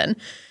happen,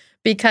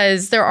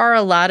 because there are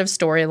a lot of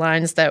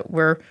storylines that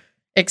we're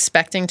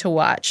expecting to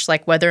watch,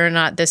 like whether or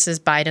not this is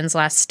Biden's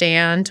last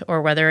stand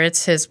or whether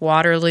it's his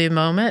Waterloo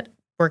moment.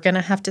 We're going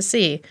to have to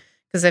see.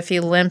 Because if he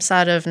limps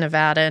out of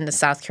Nevada into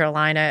South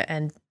Carolina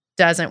and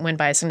doesn't win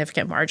by a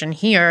significant margin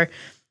here,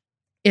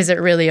 is it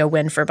really a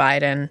win for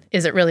Biden?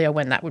 Is it really a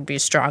win that would be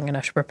strong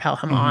enough to propel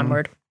him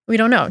onward? We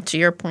don't know. To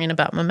your point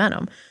about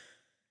momentum.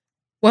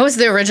 What was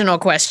the original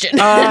question?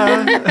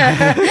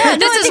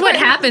 This is what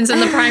happens in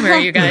the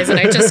primary, you guys. And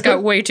I just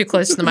got way too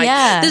close to the mic.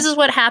 Yeah. This is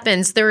what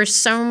happens. There is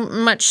so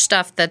much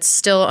stuff that's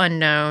still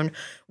unknown.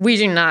 We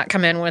do not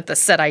come in with a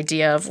set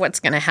idea of what's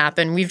going to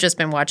happen. We've just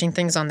been watching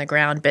things on the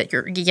ground. But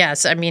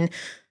 43%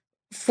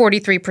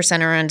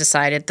 are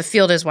undecided. The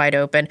field is wide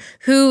open.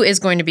 Who is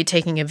going to be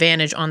taking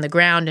advantage on the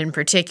ground in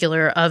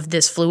particular of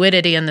this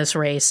fluidity in this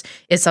race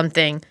is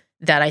something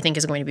that I think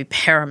is going to be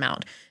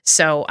paramount.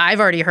 So I've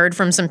already heard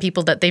from some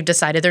people that they've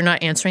decided they're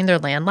not answering their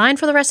landline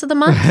for the rest of the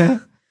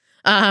month.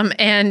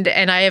 And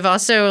I have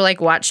also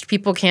watched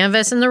people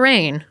canvass in the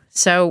rain.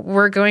 So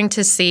we're going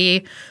to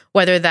see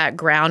whether that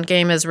ground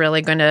game is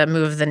really going to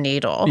move the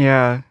needle.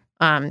 Yeah.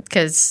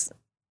 Because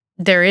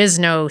there is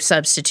no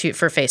substitute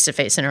for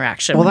face-to-face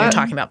interaction when you're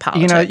talking about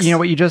politics. You know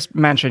what you just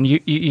mentioned.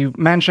 You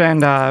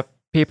mentioned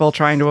people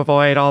trying to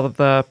avoid all of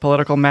the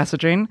political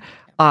messaging.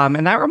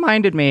 And that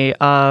reminded me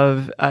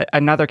of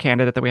another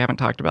candidate that we haven't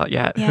talked about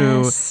yet,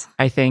 who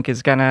I think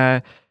is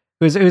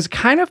who's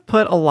kind of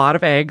put a lot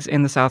of eggs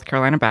in the South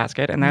Carolina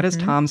basket, and that is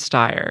Tom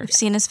Steyer. You've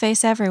seen his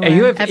face everywhere.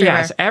 Everywhere.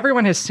 Yes,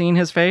 everyone has seen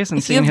his face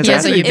and seen his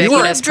has a If you have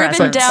ubiquitous driven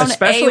presence. down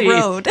Especially a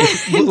road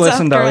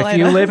listen, though, if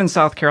you live in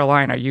South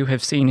Carolina, you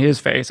have seen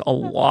his face a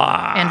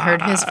lot. And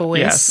heard his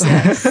voice.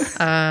 Yes.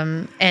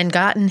 And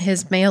gotten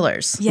his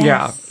mailers. Yes.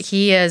 Yeah.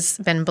 He has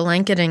been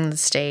blanketing the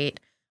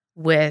state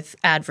with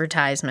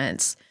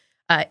advertisements.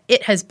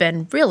 it has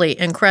been really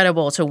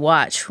incredible to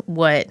watch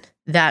what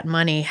that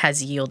money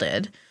has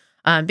yielded.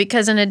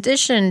 Because in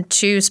addition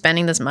to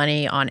spending this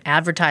money on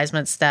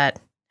advertisements that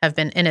have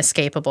been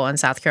inescapable in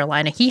South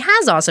Carolina, he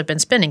has also been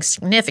spending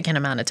significant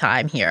amount of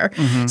time here.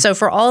 Mm-hmm. So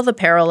for all the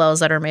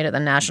parallels that are made at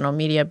the national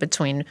media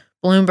between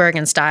Bloomberg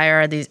and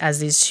Steyer as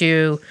these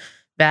two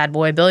bad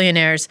boy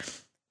billionaires,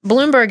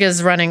 Bloomberg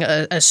is running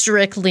a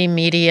strictly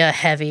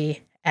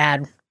media-heavy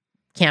ad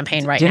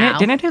campaign now.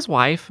 Didn't his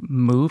wife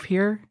move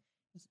here?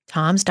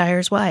 Tom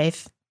Steyer's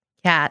wife,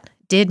 Kat,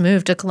 did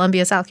move to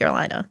Columbia, South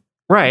Carolina.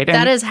 Right.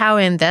 That is how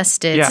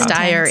invested Yeah.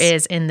 Steyer Intense.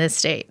 is in this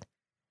state.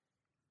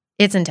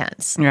 It's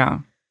intense. Yeah.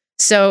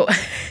 So,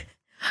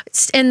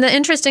 and the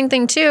interesting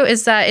thing, too,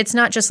 is that it's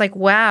not just like,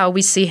 wow,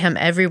 we see him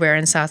everywhere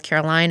in South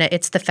Carolina.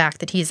 It's the fact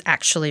that he's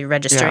actually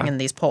registering Yeah. in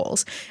these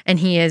polls and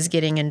he is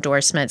getting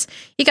endorsements.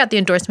 He got the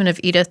endorsement of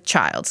Edith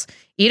Childs.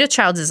 Edith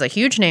Childs is a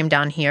huge name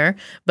down here,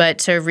 but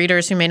to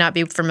readers who may not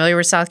be familiar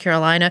with South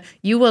Carolina,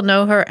 you will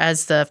know her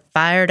as the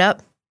fired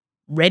up,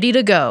 ready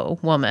to go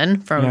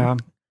woman from Yeah.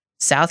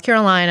 South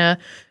Carolina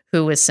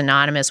who was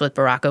synonymous with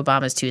Barack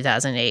Obama's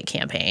 2008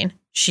 campaign.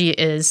 She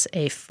is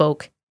a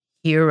folk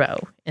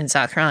hero in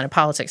South Carolina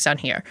politics down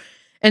here.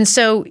 And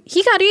so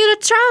he got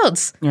Edith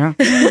Childs. Yeah.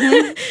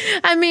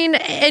 I mean,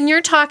 and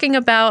you're talking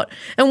about,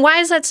 and why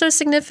is that so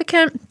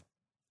significant?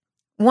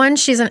 One,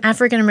 she's an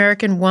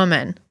African-American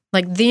woman,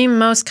 like the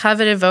most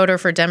coveted voter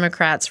for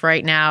Democrats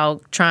right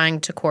now, trying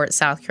to court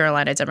South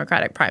Carolina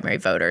Democratic primary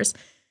voters.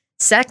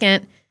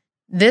 Second,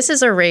 this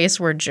is a race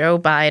where Joe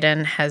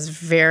Biden has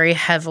very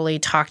heavily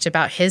talked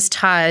about his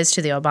ties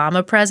to the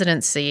Obama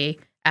presidency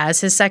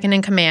as his second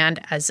in command,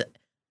 as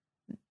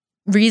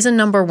reason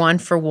number one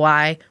for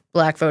why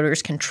Black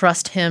voters can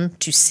trust him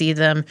to see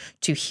them,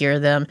 to hear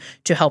them,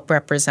 to help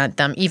represent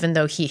them, even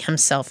though he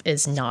himself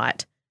is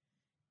not.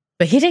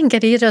 But he didn't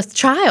get Edith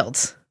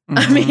Childs.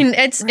 I Mhm. mean,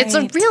 it's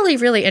a Right. really,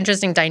 really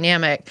interesting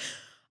dynamic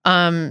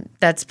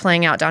that's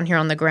playing out down here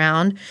on the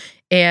ground.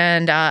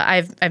 And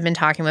I've been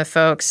talking with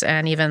folks,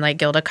 and even like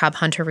Gilda Cobb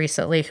Hunter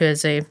recently, who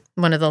is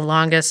one of the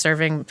longest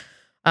serving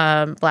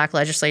Black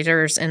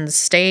legislators in the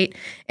state,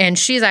 and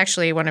she's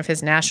actually one of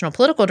his national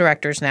political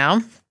directors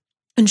now.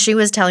 And she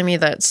was telling me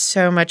that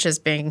so much is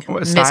being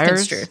What, Steyer's?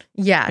 misconstrued.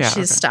 Yeah, Yeah,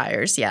 she's okay.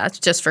 Steyer's. Yeah,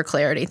 just for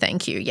clarity.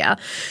 Thank you. Yeah.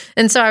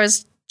 And so I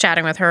was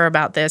chatting with her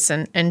about this,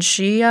 and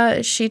she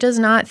does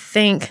not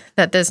think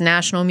that this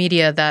national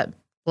media that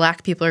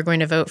Black people are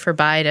going to vote for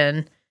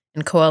Biden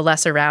and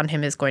coalesce around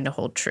him is going to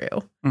hold true.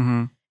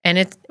 Mhm.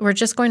 And we're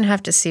just going to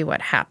have to see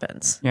what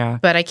happens. Yeah.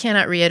 But I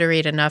cannot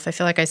reiterate enough. I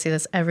feel like I say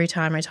this every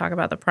time I talk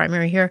about the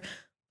primary here.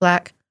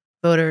 Black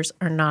voters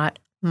are not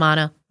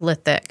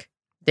monolithic.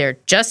 They're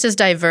just as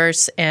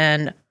diverse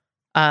and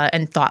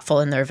thoughtful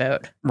in their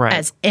vote Right.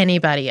 as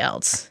anybody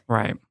else.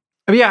 Right.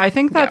 But yeah, I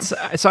think that's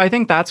so. I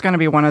think that's going to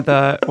be one of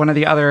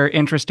the other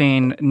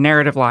interesting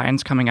narrative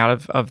lines coming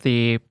out of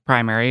the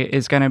primary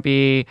is going to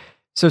be.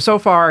 So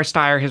far,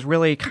 Steyer has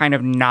really kind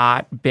of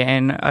not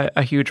been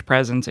a huge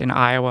presence in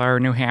Iowa or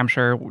New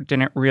Hampshire.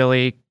 Didn't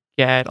really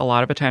get a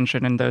lot of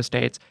attention in those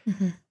states.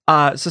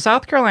 Mm-hmm. So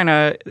South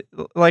Carolina,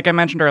 like I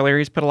mentioned earlier,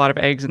 he's put a lot of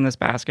eggs in this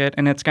basket,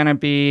 and it's going to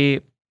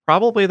be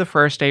probably the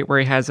first state where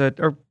he has a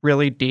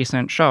really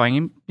decent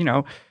showing. You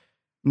know,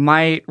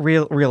 might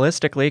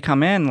realistically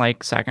come in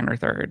like second or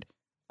third.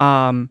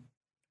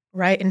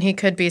 Right. And he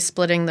could be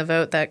splitting the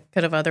vote that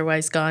could have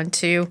otherwise gone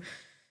to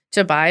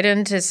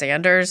Biden, to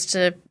Sanders,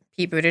 to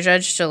Pete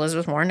Buttigieg, to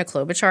Elizabeth Warren, to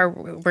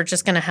Klobuchar. We're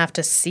just going to have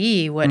to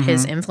see what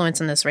his influence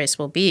in this race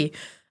will be.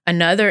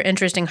 Another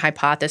interesting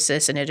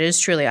hypothesis, and it is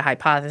truly a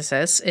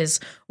hypothesis, is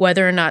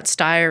whether or not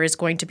Steyer is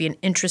going to be an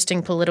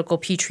interesting political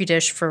petri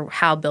dish for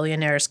how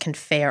billionaires can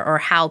fare, or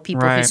how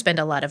people who Right. spend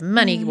a lot of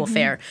money will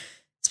fare.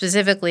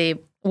 Specifically,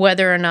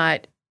 whether or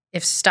not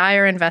if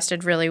Steyer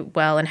invested really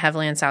well and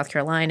heavily in South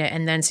Carolina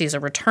and then sees a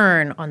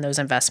return on those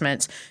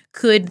investments,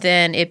 could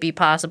then it be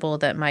possible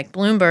that Mike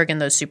Bloomberg in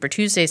those Super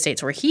Tuesday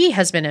states where he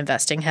has been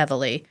investing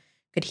heavily,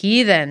 could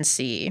he then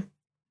see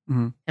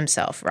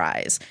himself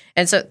rise?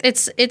 And so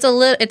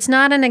it's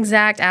not an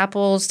exact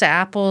apples to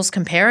apples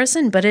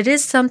comparison, but it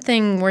is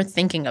something worth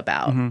thinking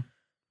about.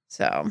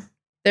 So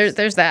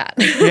there's that.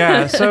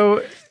 Yeah.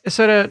 So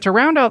to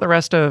round out the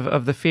rest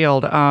of the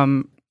field,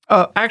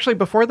 actually,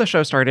 before the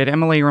show started,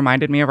 Emily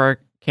reminded me of our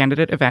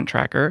candidate event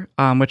tracker,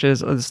 which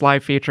is this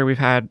live feature we've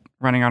had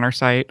running on our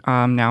site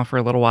now for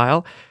a little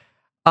while.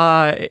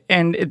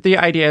 And the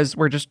idea is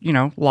we're just,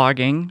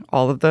 logging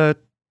all of the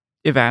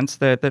events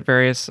that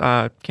various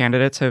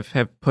candidates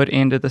have put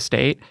into the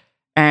state.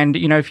 And,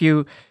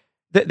 the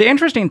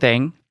interesting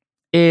thing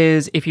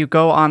is if you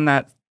go on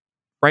that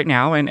right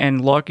now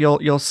and look,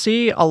 you'll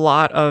see a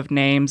lot of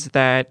names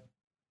that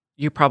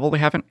you probably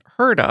haven't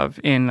heard of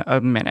in a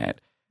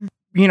minute.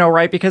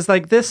 Right? Because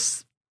like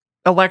this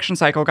election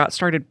cycle got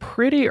started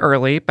pretty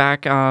early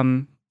back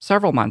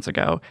several months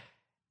ago.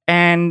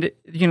 And,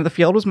 the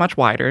field was much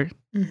wider.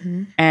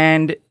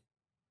 And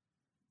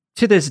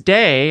to this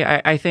day,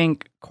 I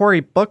think Cory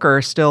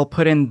Booker still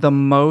put in the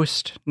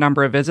most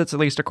number of visits, at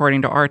least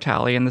according to our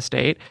tally in the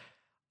state.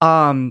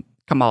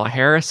 Kamala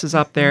Harris is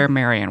up there.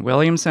 Marianne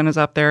Williamson is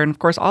up there. And of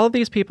course, all of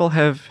these people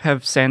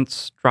have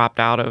since dropped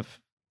out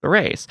of the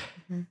race.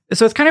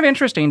 So it's kind of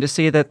interesting to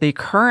see that the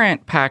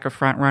current pack of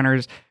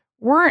frontrunners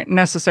weren't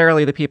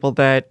necessarily the people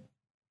that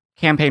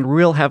campaigned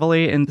real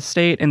heavily in the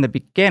state in the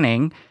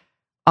beginning.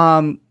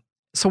 So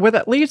what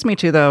that leads me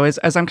to, though, is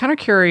as I'm kind of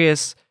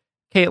curious,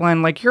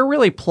 Caitlin, like you're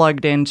really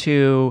plugged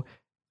into,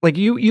 like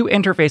you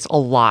interface a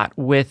lot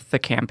with the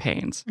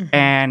campaigns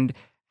and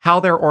how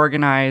they're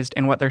organized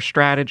and what their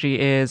strategy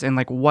is and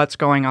like what's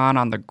going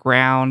on the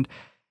ground.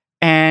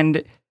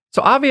 And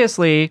so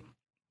obviously,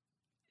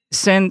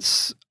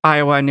 since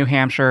Iowa and New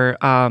Hampshire,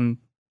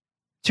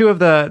 two of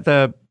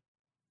the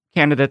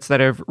candidates that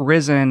have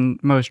risen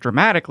most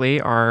dramatically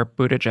are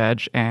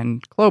Buttigieg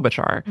and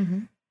Klobuchar.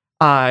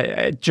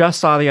 Just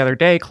saw the other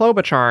day,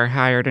 Klobuchar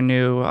hired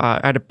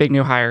had a big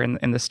new hire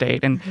in the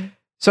state. And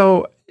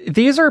so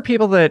these are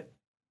people that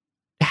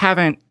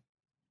haven't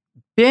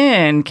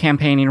been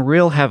campaigning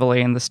real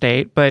heavily in the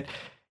state. But,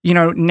 you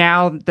know,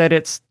 now that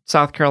it's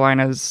South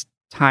Carolina's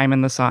time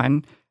in the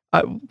sun,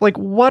 like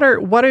what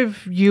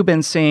have you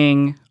been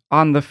seeing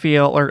on the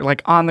field or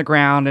like on the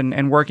ground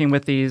and working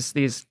with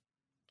these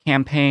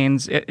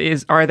campaigns?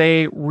 Are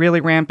they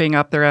really ramping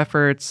up their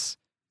efforts?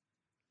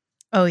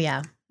 Oh,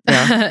 yeah.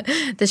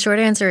 The short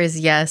answer is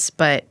yes,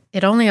 but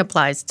it only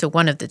applies to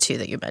one of the two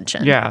that you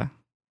mentioned. Yeah.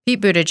 Pete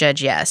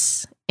Buttigieg,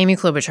 yes. Amy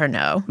Klobuchar,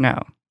 no. No.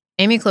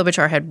 Amy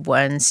Klobuchar had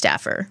one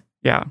staffer,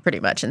 pretty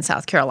much, in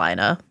South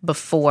Carolina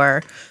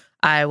before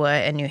Iowa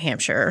and New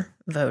Hampshire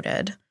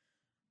voted.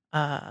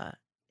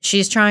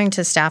 She's trying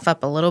to staff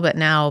up a little bit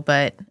now,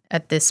 but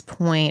at this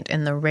point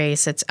in the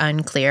race, it's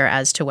unclear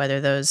as to whether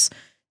those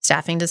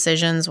staffing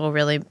decisions will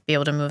really be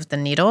able to move the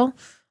needle.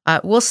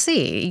 We'll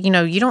see. You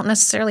know, you don't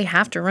necessarily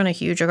have to run a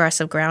huge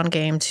aggressive ground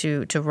game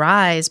to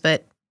rise,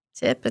 but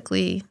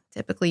typically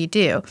you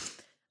do.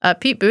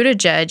 Pete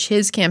Buttigieg,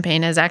 his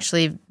campaign has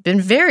actually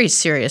been very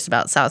serious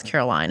about South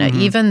Carolina,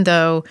 even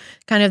though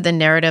kind of the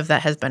narrative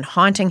that has been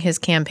haunting his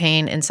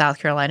campaign in South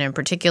Carolina in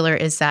particular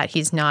is that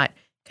he's not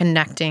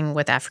connecting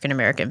with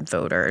African-American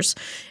voters.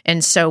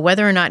 And so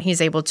whether or not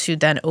he's able to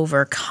then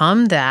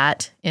overcome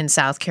that in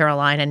South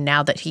Carolina,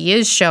 now that he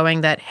is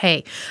showing that,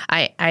 hey,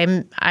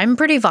 I'm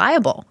pretty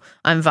viable.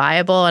 I'm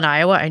viable in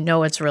Iowa. I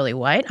know it's really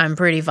white. I'm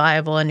pretty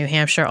viable in New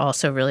Hampshire,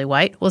 also really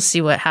white. We'll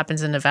see what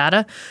happens in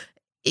Nevada.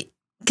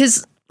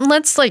 Because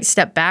let's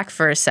step back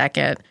for a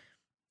second.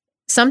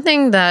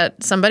 Something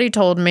that somebody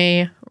told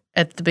me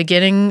at the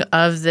beginning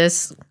of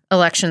this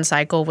election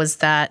cycle was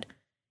that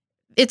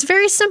it's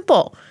very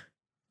simple.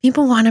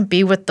 People want to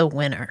be with the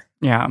winner.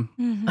 Yeah.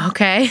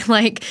 Okay?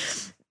 For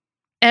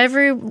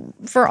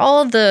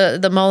all of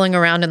the mulling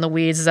around in the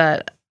weeds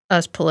that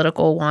us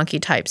political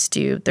wonky types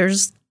do,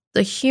 there's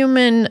the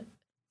human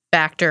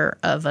factor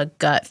of a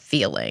gut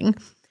feeling.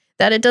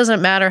 That it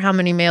doesn't matter how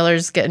many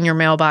mailers get in your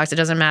mailbox. It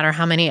doesn't matter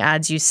how many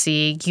ads you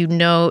see. You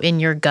know in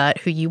your gut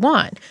who you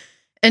want.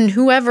 And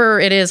whoever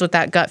it is with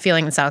that gut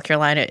feeling in South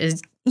Carolina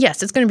is,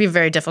 yes, it's going to be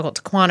very difficult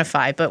to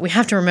quantify, but we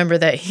have to remember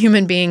that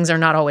human beings are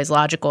not always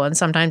logical, and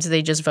sometimes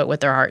they just vote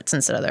with their hearts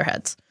instead of their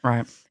heads.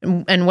 Right.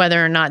 And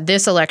whether or not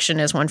this election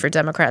is one for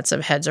Democrats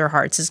of heads or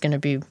hearts is going to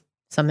be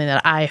something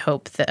that I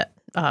hope that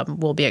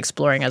we'll be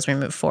exploring as we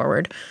move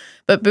forward.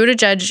 But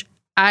Buttigieg,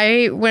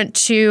 I went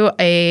to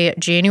a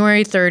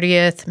January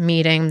 30th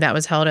meeting that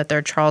was held at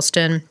their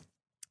Charleston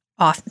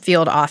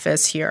field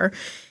office here.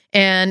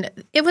 And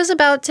it was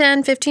about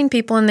 10, 15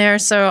 people in there.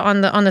 So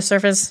on the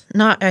surface,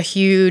 not a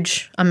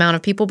huge amount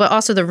of people, but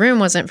also the room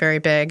wasn't very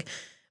big.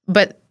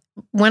 But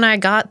when I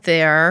got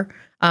there,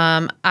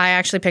 I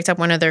actually picked up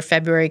one of their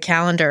February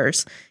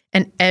calendars,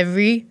 and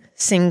every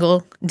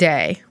single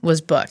day was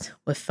booked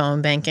with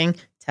phone banking,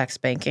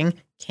 text banking,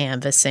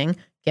 canvassing,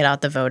 get out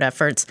the vote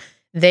efforts.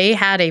 They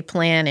had a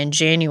plan in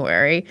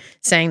January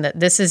saying that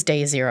this is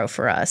day zero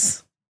for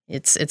us.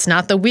 It's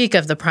not the week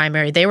of the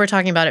primary. They were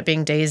talking about it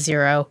being day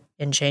zero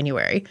in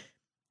January.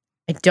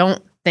 I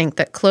don't think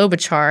that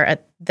Klobuchar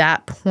at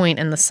that point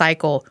in the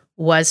cycle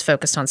was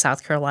focused on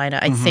South Carolina.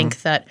 I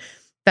think that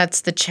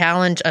that's the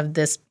challenge of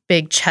this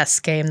big chess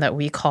game that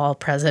we call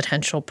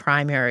presidential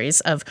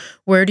primaries of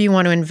where do you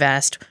want to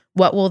invest?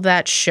 What will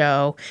that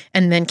show?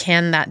 And then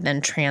can that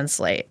then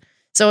translate?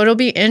 So it'll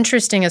be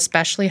interesting,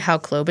 especially how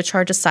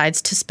Klobuchar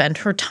decides to spend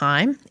her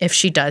time. If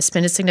she does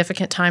spend a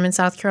significant time in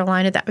South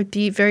Carolina, that would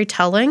be very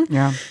telling.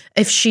 Yeah.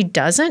 If she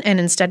doesn't and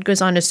instead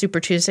goes on to Super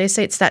Tuesday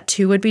states, that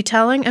too would be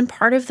telling. And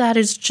part of that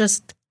is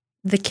just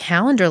the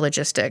calendar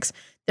logistics.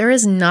 There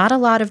is not a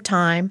lot of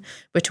time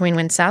between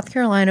when South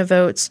Carolina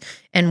votes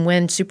and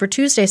when Super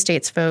Tuesday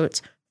states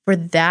votes for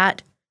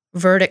that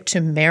verdict to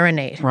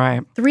marinate.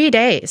 Right. 3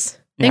 days.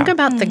 Think Yeah.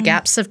 about the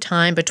gaps of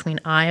time between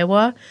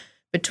Iowa,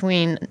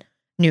 between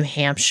New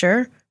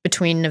Hampshire,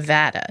 between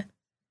Nevada.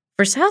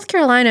 For South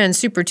Carolina and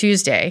Super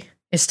Tuesday,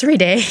 it's 3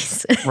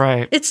 days.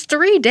 Right. It's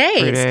 3 days.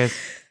 3 days.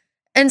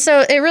 And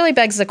so it really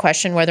begs the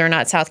question whether or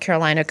not South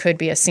Carolina could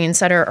be a scene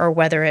setter or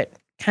whether it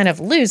kind of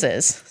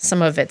loses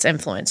some of its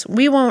influence.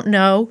 We won't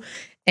know.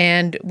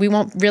 And we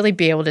won't really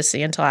be able to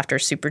see until after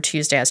Super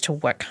Tuesday as to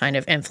what kind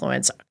of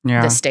influence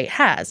Yeah. the state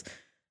has.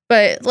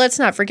 But let's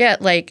not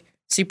forget, like,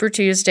 Super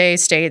Tuesday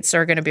states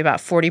are going to be about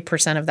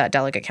 40% of that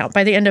delegate count.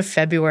 By the end of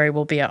February,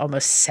 we'll be at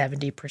almost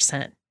 70%.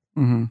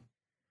 Mm-hmm.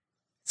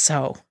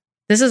 So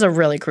this is a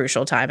really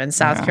crucial time. And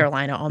South Yeah.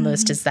 Carolina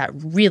almost is that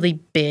really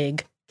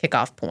big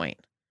kickoff point.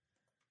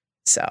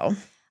 So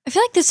I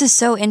feel like this is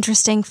so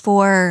interesting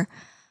for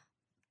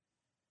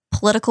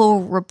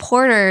political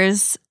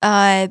reporters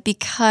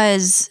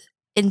because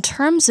in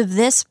terms of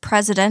this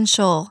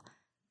presidential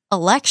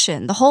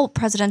election, the whole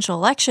presidential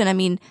election, I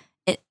mean,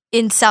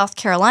 in South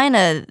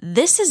Carolina,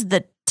 this is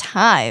the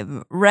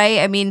time, right?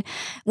 I mean,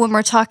 when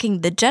we're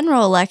talking the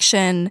general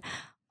election,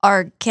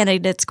 are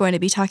candidates going to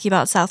be talking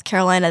about South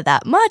Carolina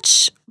that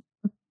much?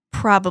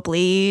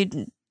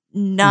 Probably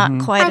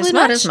not quite probably as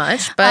much. not as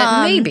much,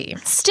 but maybe.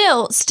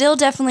 Still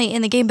definitely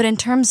in the game. But in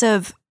terms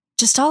of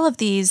just all of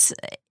these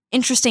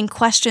interesting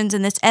questions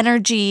and this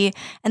energy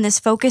and this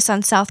focus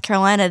on South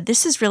Carolina,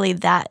 this is really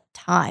that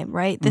time,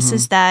 right? This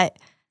is that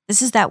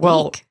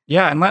week.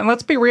 Yeah, and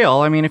let's be real.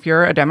 I mean, if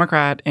you're a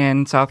Democrat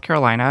in South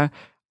Carolina,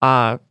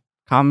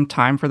 come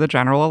time for the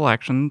general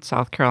election,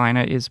 South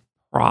Carolina is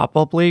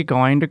probably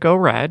going to go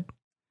red.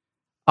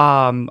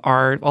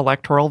 Our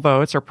electoral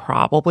votes are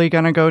probably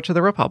going to go to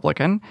the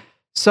Republican.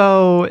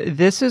 So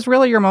this is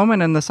really your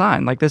moment in the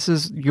sun. Like, this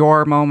is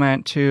your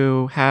moment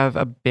to have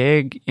a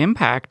big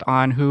impact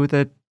on who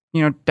the,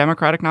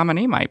 Democratic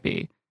nominee might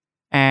be.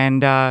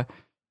 And yeah,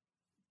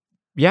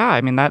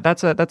 I mean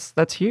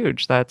that's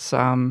huge. That's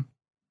But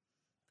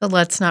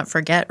let's not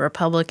forget,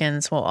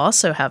 Republicans will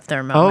also have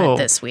their moment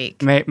this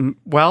week.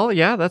 Well,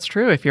 yeah, that's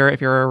true. If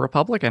you're a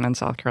Republican in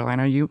South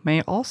Carolina, you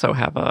may also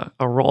have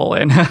a role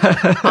in.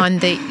 On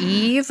the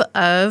eve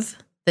of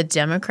the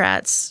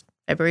Democrats'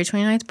 February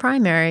 29th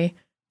primary,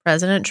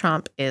 President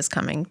Trump is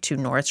coming to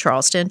North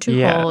Charleston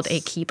to hold a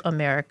Keep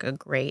America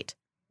Great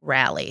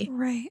rally.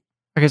 Right.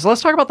 Okay, so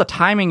let's talk about the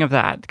timing of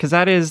that, because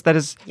that is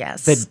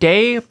Yes. the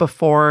day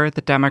before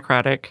the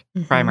Democratic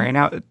primary.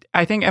 Now,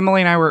 I think Emily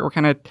and I were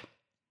kind of.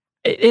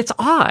 It's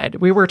odd.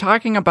 We were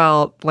talking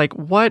about, like,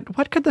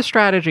 what could the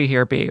strategy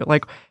here be?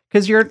 Like,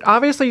 because you're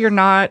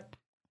not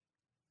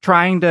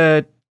trying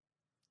to.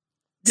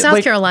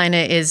 South Carolina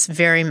is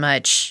very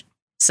much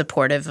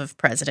supportive of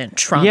President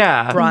Trump,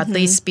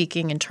 broadly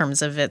speaking, in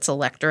terms of its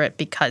electorate,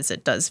 because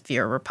it does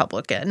veer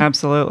Republican.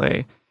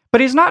 Absolutely. But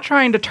he's not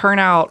trying to turn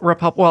out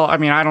Well, I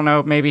mean, I don't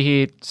know. Maybe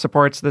he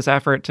supports this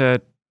effort to,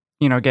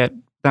 get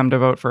them to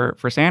vote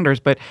for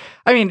Sanders. But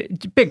I mean,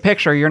 big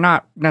picture, you're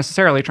not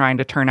necessarily trying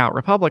to turn out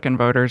Republican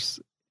voters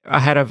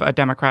ahead of a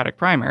Democratic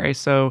primary.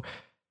 So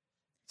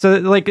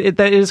like,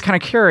 that is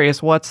kind of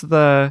curious. What's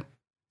the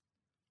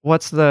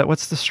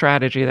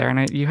strategy there?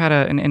 And you had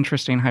an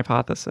interesting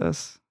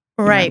hypothesis.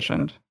 Right.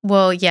 Mentioned.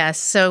 Well, yes.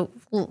 So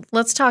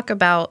let's talk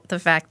about the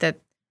fact that,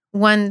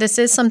 one, this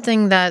is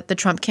something that the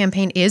Trump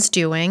campaign is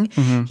doing.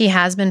 He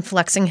has been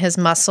flexing his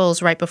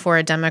muscles right before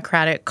a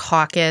Democratic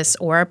caucus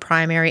or a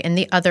primary in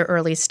the other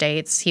early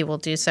states. He will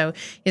do so.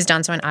 He's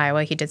done so in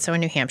Iowa. He did so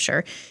in New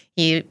Hampshire.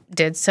 He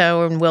did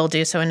so and will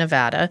do so in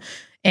Nevada.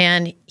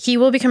 And he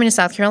will be coming to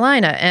South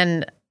Carolina.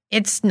 And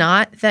it's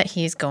not that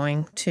he's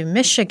going to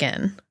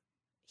Michigan.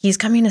 He's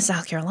coming to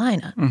South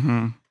Carolina.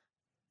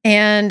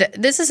 And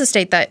this is a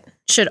state that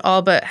should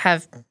all but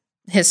have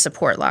his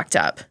support locked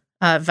up.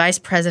 Vice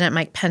President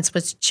Mike Pence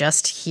was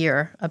just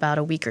here about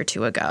a week or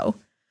two ago.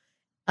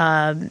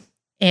 And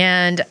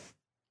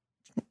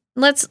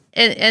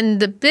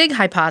the big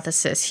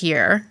hypothesis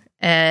here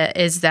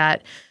is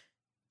that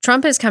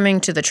Trump is coming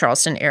to the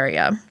Charleston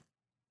area.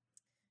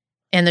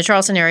 And the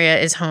Charleston area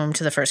is home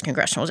to the 1st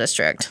Congressional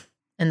District.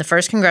 And the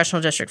 1st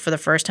Congressional District, for the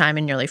first time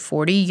in nearly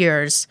 40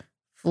 years,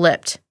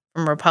 flipped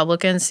from a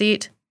Republican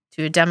seat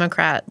to a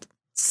Democrat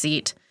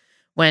seat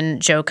when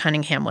Joe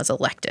Cunningham was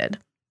elected.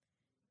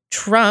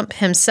 Trump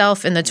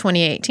himself in the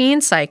 2018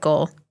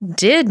 cycle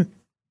did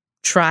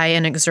try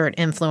and exert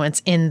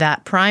influence in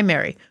that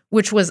primary,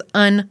 which was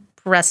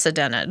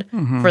unprecedented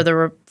for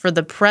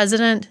the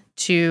president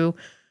to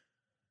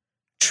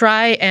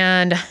try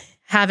and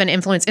have an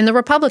influence in the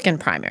Republican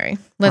primary.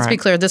 Let's be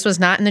clear, this was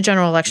not in the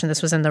general election.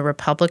 This was in the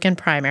Republican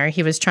primary.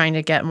 He was trying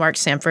to get Mark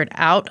Sanford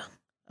out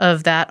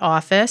of that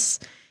office,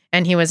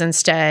 and he was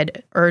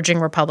instead urging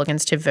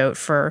Republicans to vote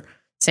for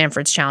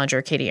Sanford's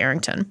challenger, Katie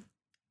Arrington.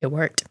 It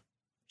worked.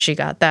 She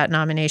got that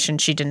nomination.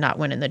 She did not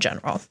win in the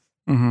general.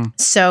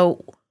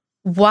 So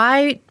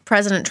why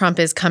President Trump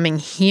is coming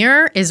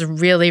here is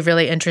really,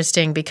 really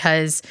interesting,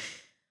 because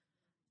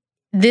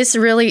this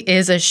really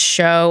is a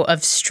show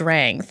of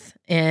strength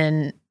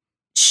in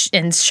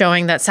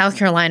showing that South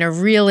Carolina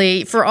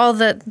really, for all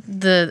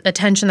the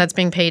attention that's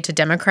being paid to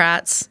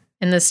Democrats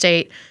in the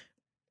state,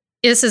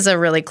 this is a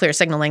really clear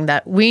signaling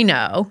that we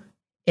know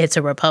it's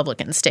a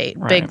Republican state.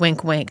 Big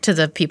wink, wink to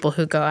the people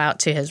who go out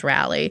to his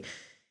rally.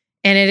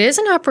 And it is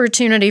an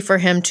opportunity for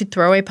him to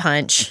throw a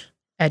punch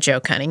at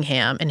Joe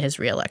Cunningham in his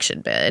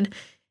reelection bid.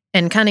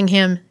 And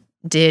Cunningham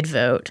did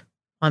vote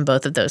on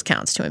both of those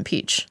counts to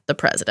impeach the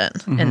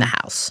president in the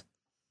House.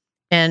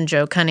 And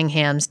Joe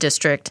Cunningham's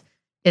district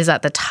is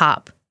at the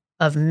top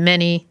of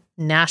many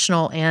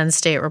national and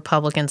state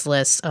Republicans'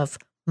 lists of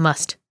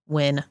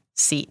must-win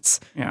seats.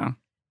 Yeah.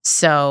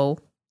 So...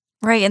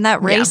 Right, and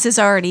that race is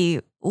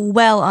already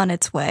well on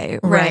its way.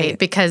 Right,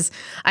 because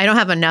I don't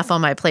have enough on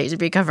my plate to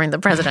be covering the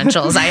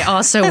presidentials. I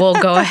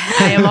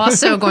am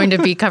also going to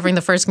be covering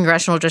the first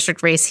congressional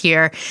district race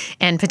here,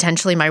 and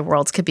potentially my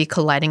worlds could be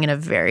colliding in a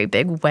very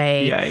big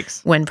way.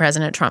 Yikes. When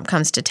President Trump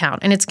comes to town.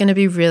 And it's going to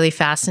be really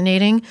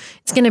fascinating.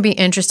 It's going to be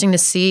interesting to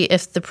see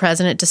if the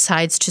president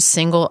decides to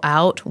single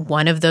out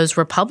one of those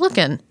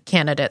Republican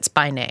candidates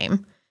by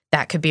name.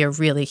 That could be a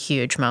really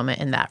huge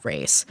moment in that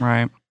race.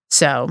 Right.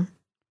 So...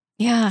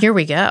 yeah. Here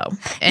we go.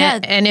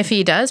 And if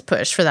he does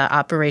push for that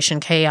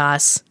Operation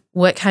Chaos,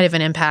 what kind of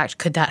an impact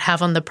could that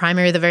have on the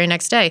primary the very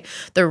next day?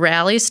 The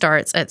rally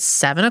starts at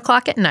 7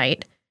 o'clock at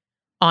night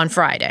on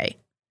Friday.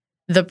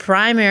 The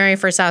primary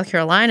for South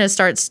Carolina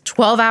starts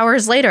 12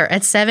 hours later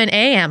at 7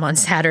 a.m. on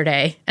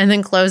Saturday and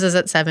then closes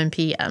at 7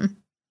 p.m.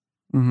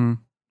 Mm-hmm.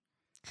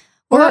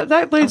 Well,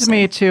 that leads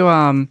me to,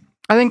 I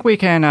think we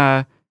can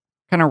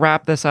kind of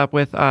wrap this up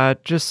with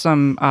just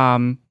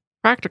some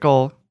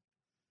practical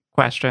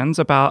questions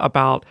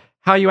about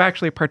how you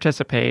actually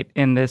participate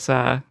in this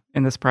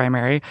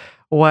primary.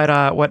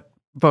 What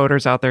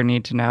voters out there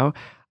need to know.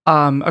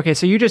 Okay,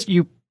 so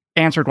you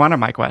answered one of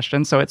my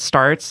questions. So it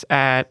starts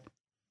at...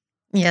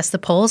 Yes, the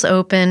polls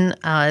open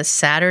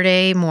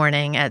Saturday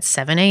morning at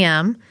 7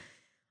 a.m.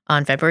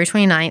 on February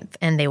 29th,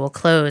 and they will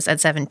close at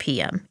 7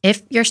 p.m.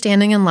 If you're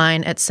standing in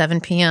line at 7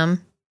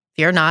 p.m.,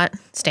 if you're not,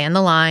 stay in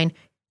the line.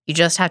 You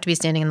just have to be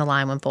standing in the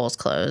line when polls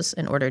close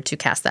in order to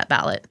cast that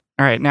ballot.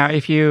 All right, now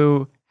if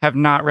you have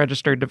not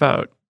registered to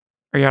vote,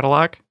 are you out of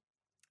luck?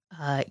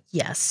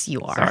 Yes, you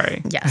are.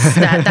 Sorry. Yes,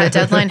 that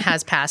deadline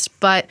has passed.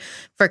 But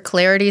for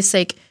clarity's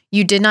sake,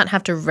 you did not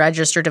have to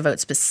register to vote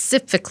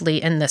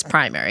specifically in this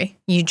primary.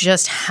 You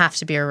just have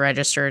to be a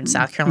registered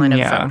South Carolina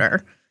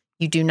voter.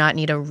 You do not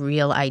need a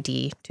real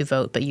ID to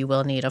vote, but you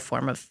will need a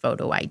form of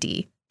photo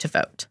ID to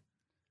vote.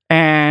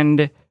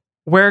 And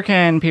where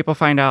can people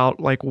find out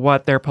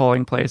what their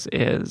polling place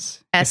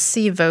is?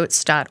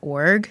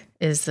 scvotes.org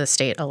is the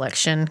State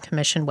Election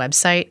Commission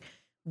website.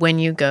 When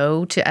you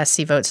go to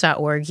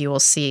scvotes.org, you will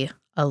see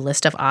a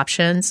list of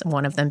options,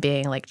 one of them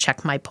being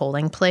check my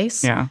polling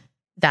place. Yeah.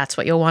 That's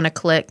what you'll want to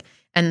click.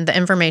 And the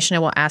information it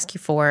will ask you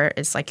for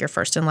is your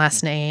first and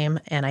last name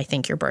and I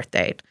think your birth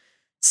date.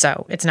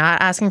 So it's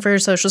not asking for your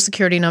social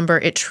security number.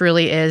 It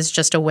truly is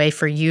just a way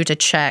for you to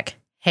check,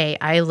 hey,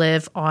 I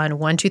live on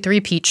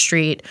 123 Peach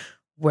Street.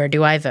 Where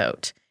do I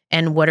vote?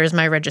 And what does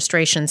my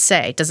registration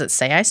say? Does it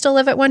say I still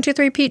live at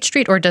 123 Peach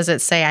Street, or does it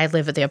say I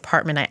live at the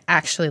apartment I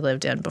actually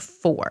lived in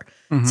before?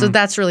 Mm-hmm. So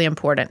that's really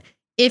important.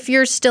 If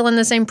you're still in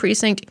the same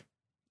precinct,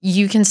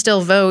 you can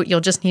still vote. You'll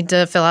just need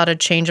to fill out a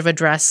change of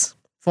address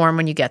form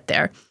when you get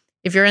there.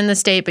 If you're in the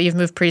state but you've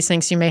moved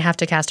precincts, you may have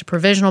to cast a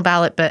provisional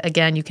ballot, but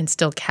again, you can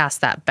still cast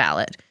that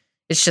ballot.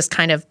 It's just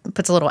kind of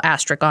puts a little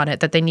asterisk on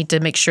it that they need to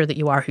make sure that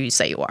you are who you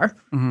say you are.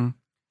 Mm-hmm.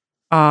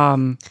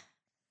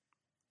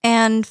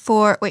 And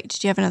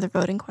did you have another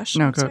voting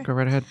question? No, go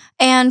right ahead.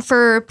 And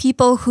for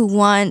people who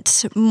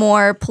want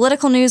more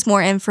political news,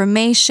 more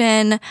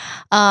information,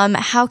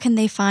 how can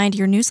they find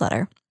your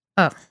newsletter?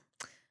 Oh,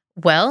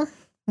 well,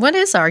 what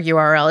is our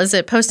URL? Is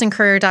it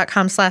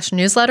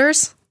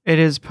postandcourier.com/newsletters? It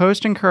is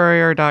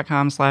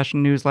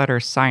postandcourier.com/newsletter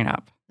sign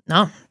up.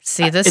 No.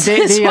 See, this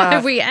is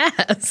why we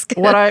ask.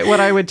 What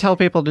I would tell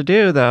people to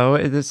do, though,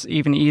 is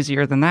even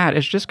easier than that,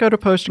 is just go to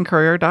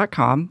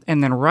postandcourier.com,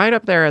 and then right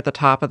up there at the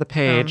top of the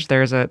page,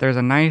 there's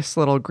a nice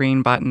little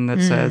green button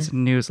that says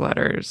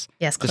newsletters.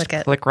 Yes, click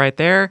it. Click right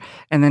there,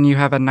 and then you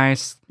have a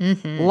nice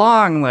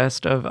long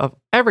list of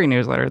every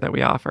newsletter that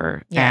we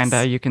offer. Yes.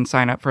 And you can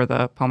sign up for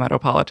the Palmetto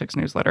Politics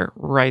newsletter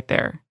right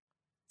there.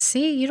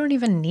 See, you don't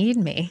even need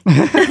me.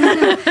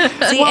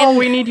 Well,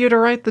 we need you to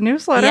write the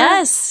newsletter.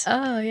 Yes.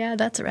 Oh, yeah,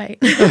 that's right.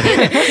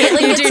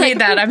 Caitlin You do need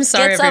that. I'm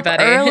sorry, gets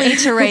everybody. Up early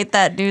to write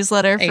that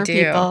newsletter for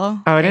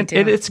people. Oh, and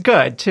it's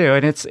good too,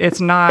 and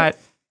it's not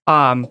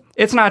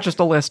just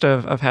a list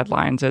of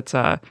headlines. It's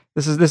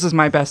this is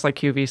my best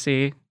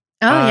QVC.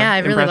 Oh yeah, I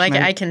really like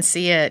it. I can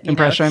see it.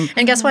 Impression.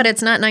 And guess what?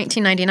 It's not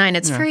 $19.99.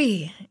 It's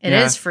free. It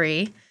is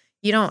free.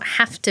 You don't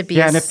have to be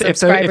a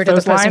subscriber to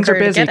the Post and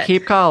Courier to get it. If those lines are busy,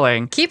 keep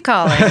calling. Keep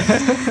calling.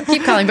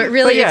 Keep calling. But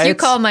really, if you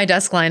call my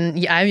desk line,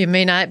 you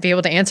may not be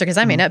able to answer because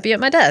I may not be at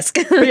my desk.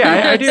 But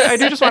yeah, I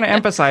do just want to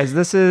emphasize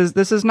this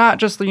is not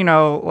just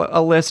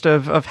a list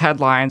of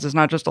headlines. It's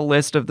not just a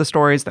list of the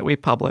stories that we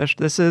published.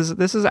 This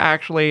is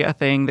actually a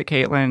thing that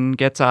Caitlin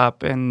gets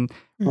up and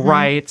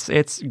writes.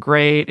 It's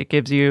great. It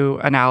gives you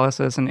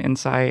analysis and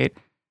insight.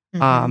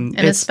 And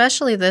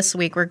especially this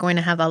week, we're going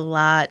to have a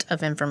lot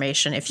of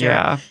information. If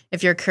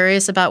you're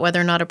curious about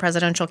whether or not a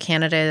presidential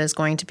candidate is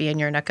going to be in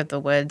your neck of the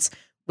woods,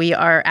 We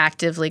are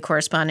actively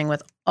corresponding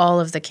with all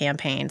of the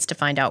campaigns to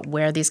find out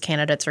where these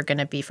candidates are going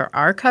to be for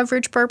our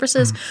coverage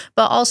purposes,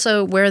 but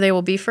also where they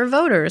will be for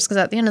voters. Because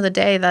at the end of the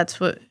day, that's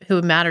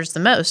who matters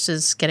the most,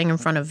 is getting in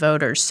front of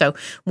voters. So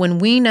when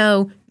we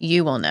know,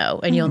 you will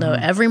know. And you'll know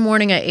every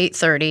morning at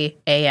 8:30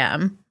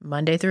 a.m.,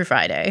 Monday through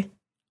Friday.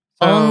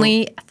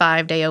 Only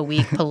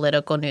 5-day-a-week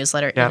political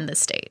newsletter in the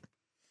state.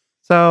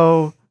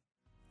 So,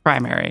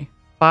 primary,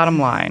 bottom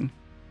line,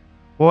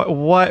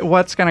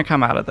 what's going to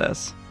come out of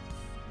this?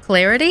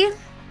 Clarity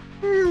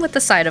with the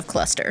side of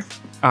cluster.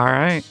 All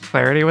right,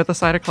 clarity with the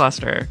side of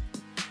cluster.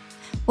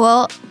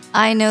 Well,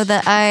 I know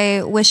that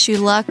I wish you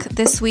luck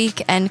this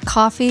week and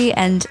coffee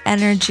and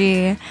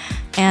energy,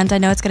 and I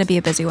know it's going to be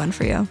a busy one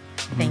for you.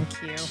 Thank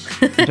you.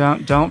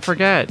 Don't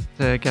forget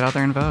to get out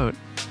there and vote.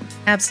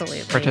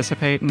 Absolutely.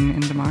 Participate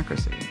in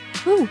democracy.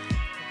 Ooh.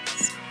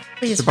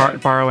 Please to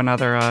borrow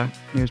another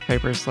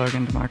newspaper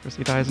slogan,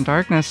 democracy dies in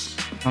darkness.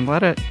 Don't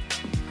let it.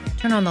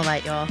 Turn on the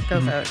light, y'all. Go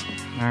vote.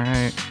 All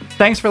right.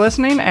 Thanks for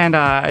listening. And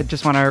I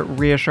just want to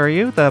reassure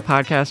you, the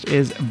podcast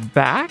is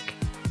back.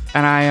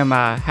 And I am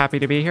happy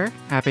to be here.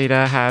 Happy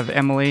to have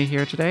Emily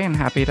here today and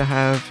happy to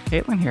have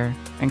Caitlin here.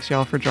 Thanks,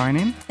 y'all, for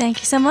joining. Thank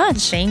you so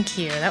much. Thank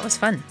you. That was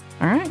fun.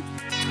 All right.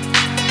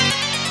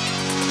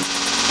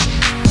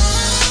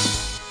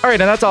 All right,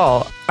 and that's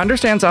all.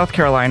 Understand South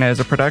Carolina is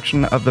a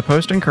production of the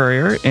Post and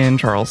Courier in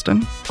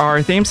Charleston.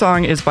 Our theme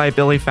song is by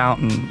Billy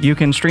Fountain. You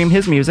can stream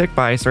his music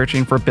by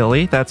searching for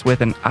Billy, that's with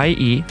an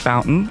IE,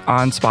 Fountain,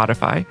 on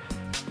Spotify.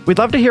 We'd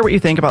love to hear what you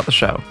think about the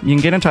show. You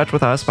can get in touch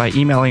with us by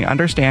emailing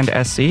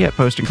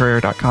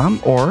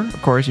understandsc@postandcourier.com, or,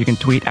 of course, you can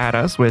tweet at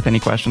us with any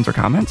questions or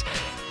comments.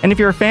 And if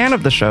you're a fan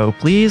of the show,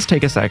 please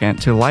take a second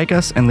to like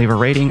us and leave a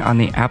rating on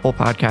the Apple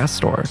Podcast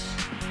Store.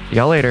 See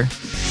y'all later.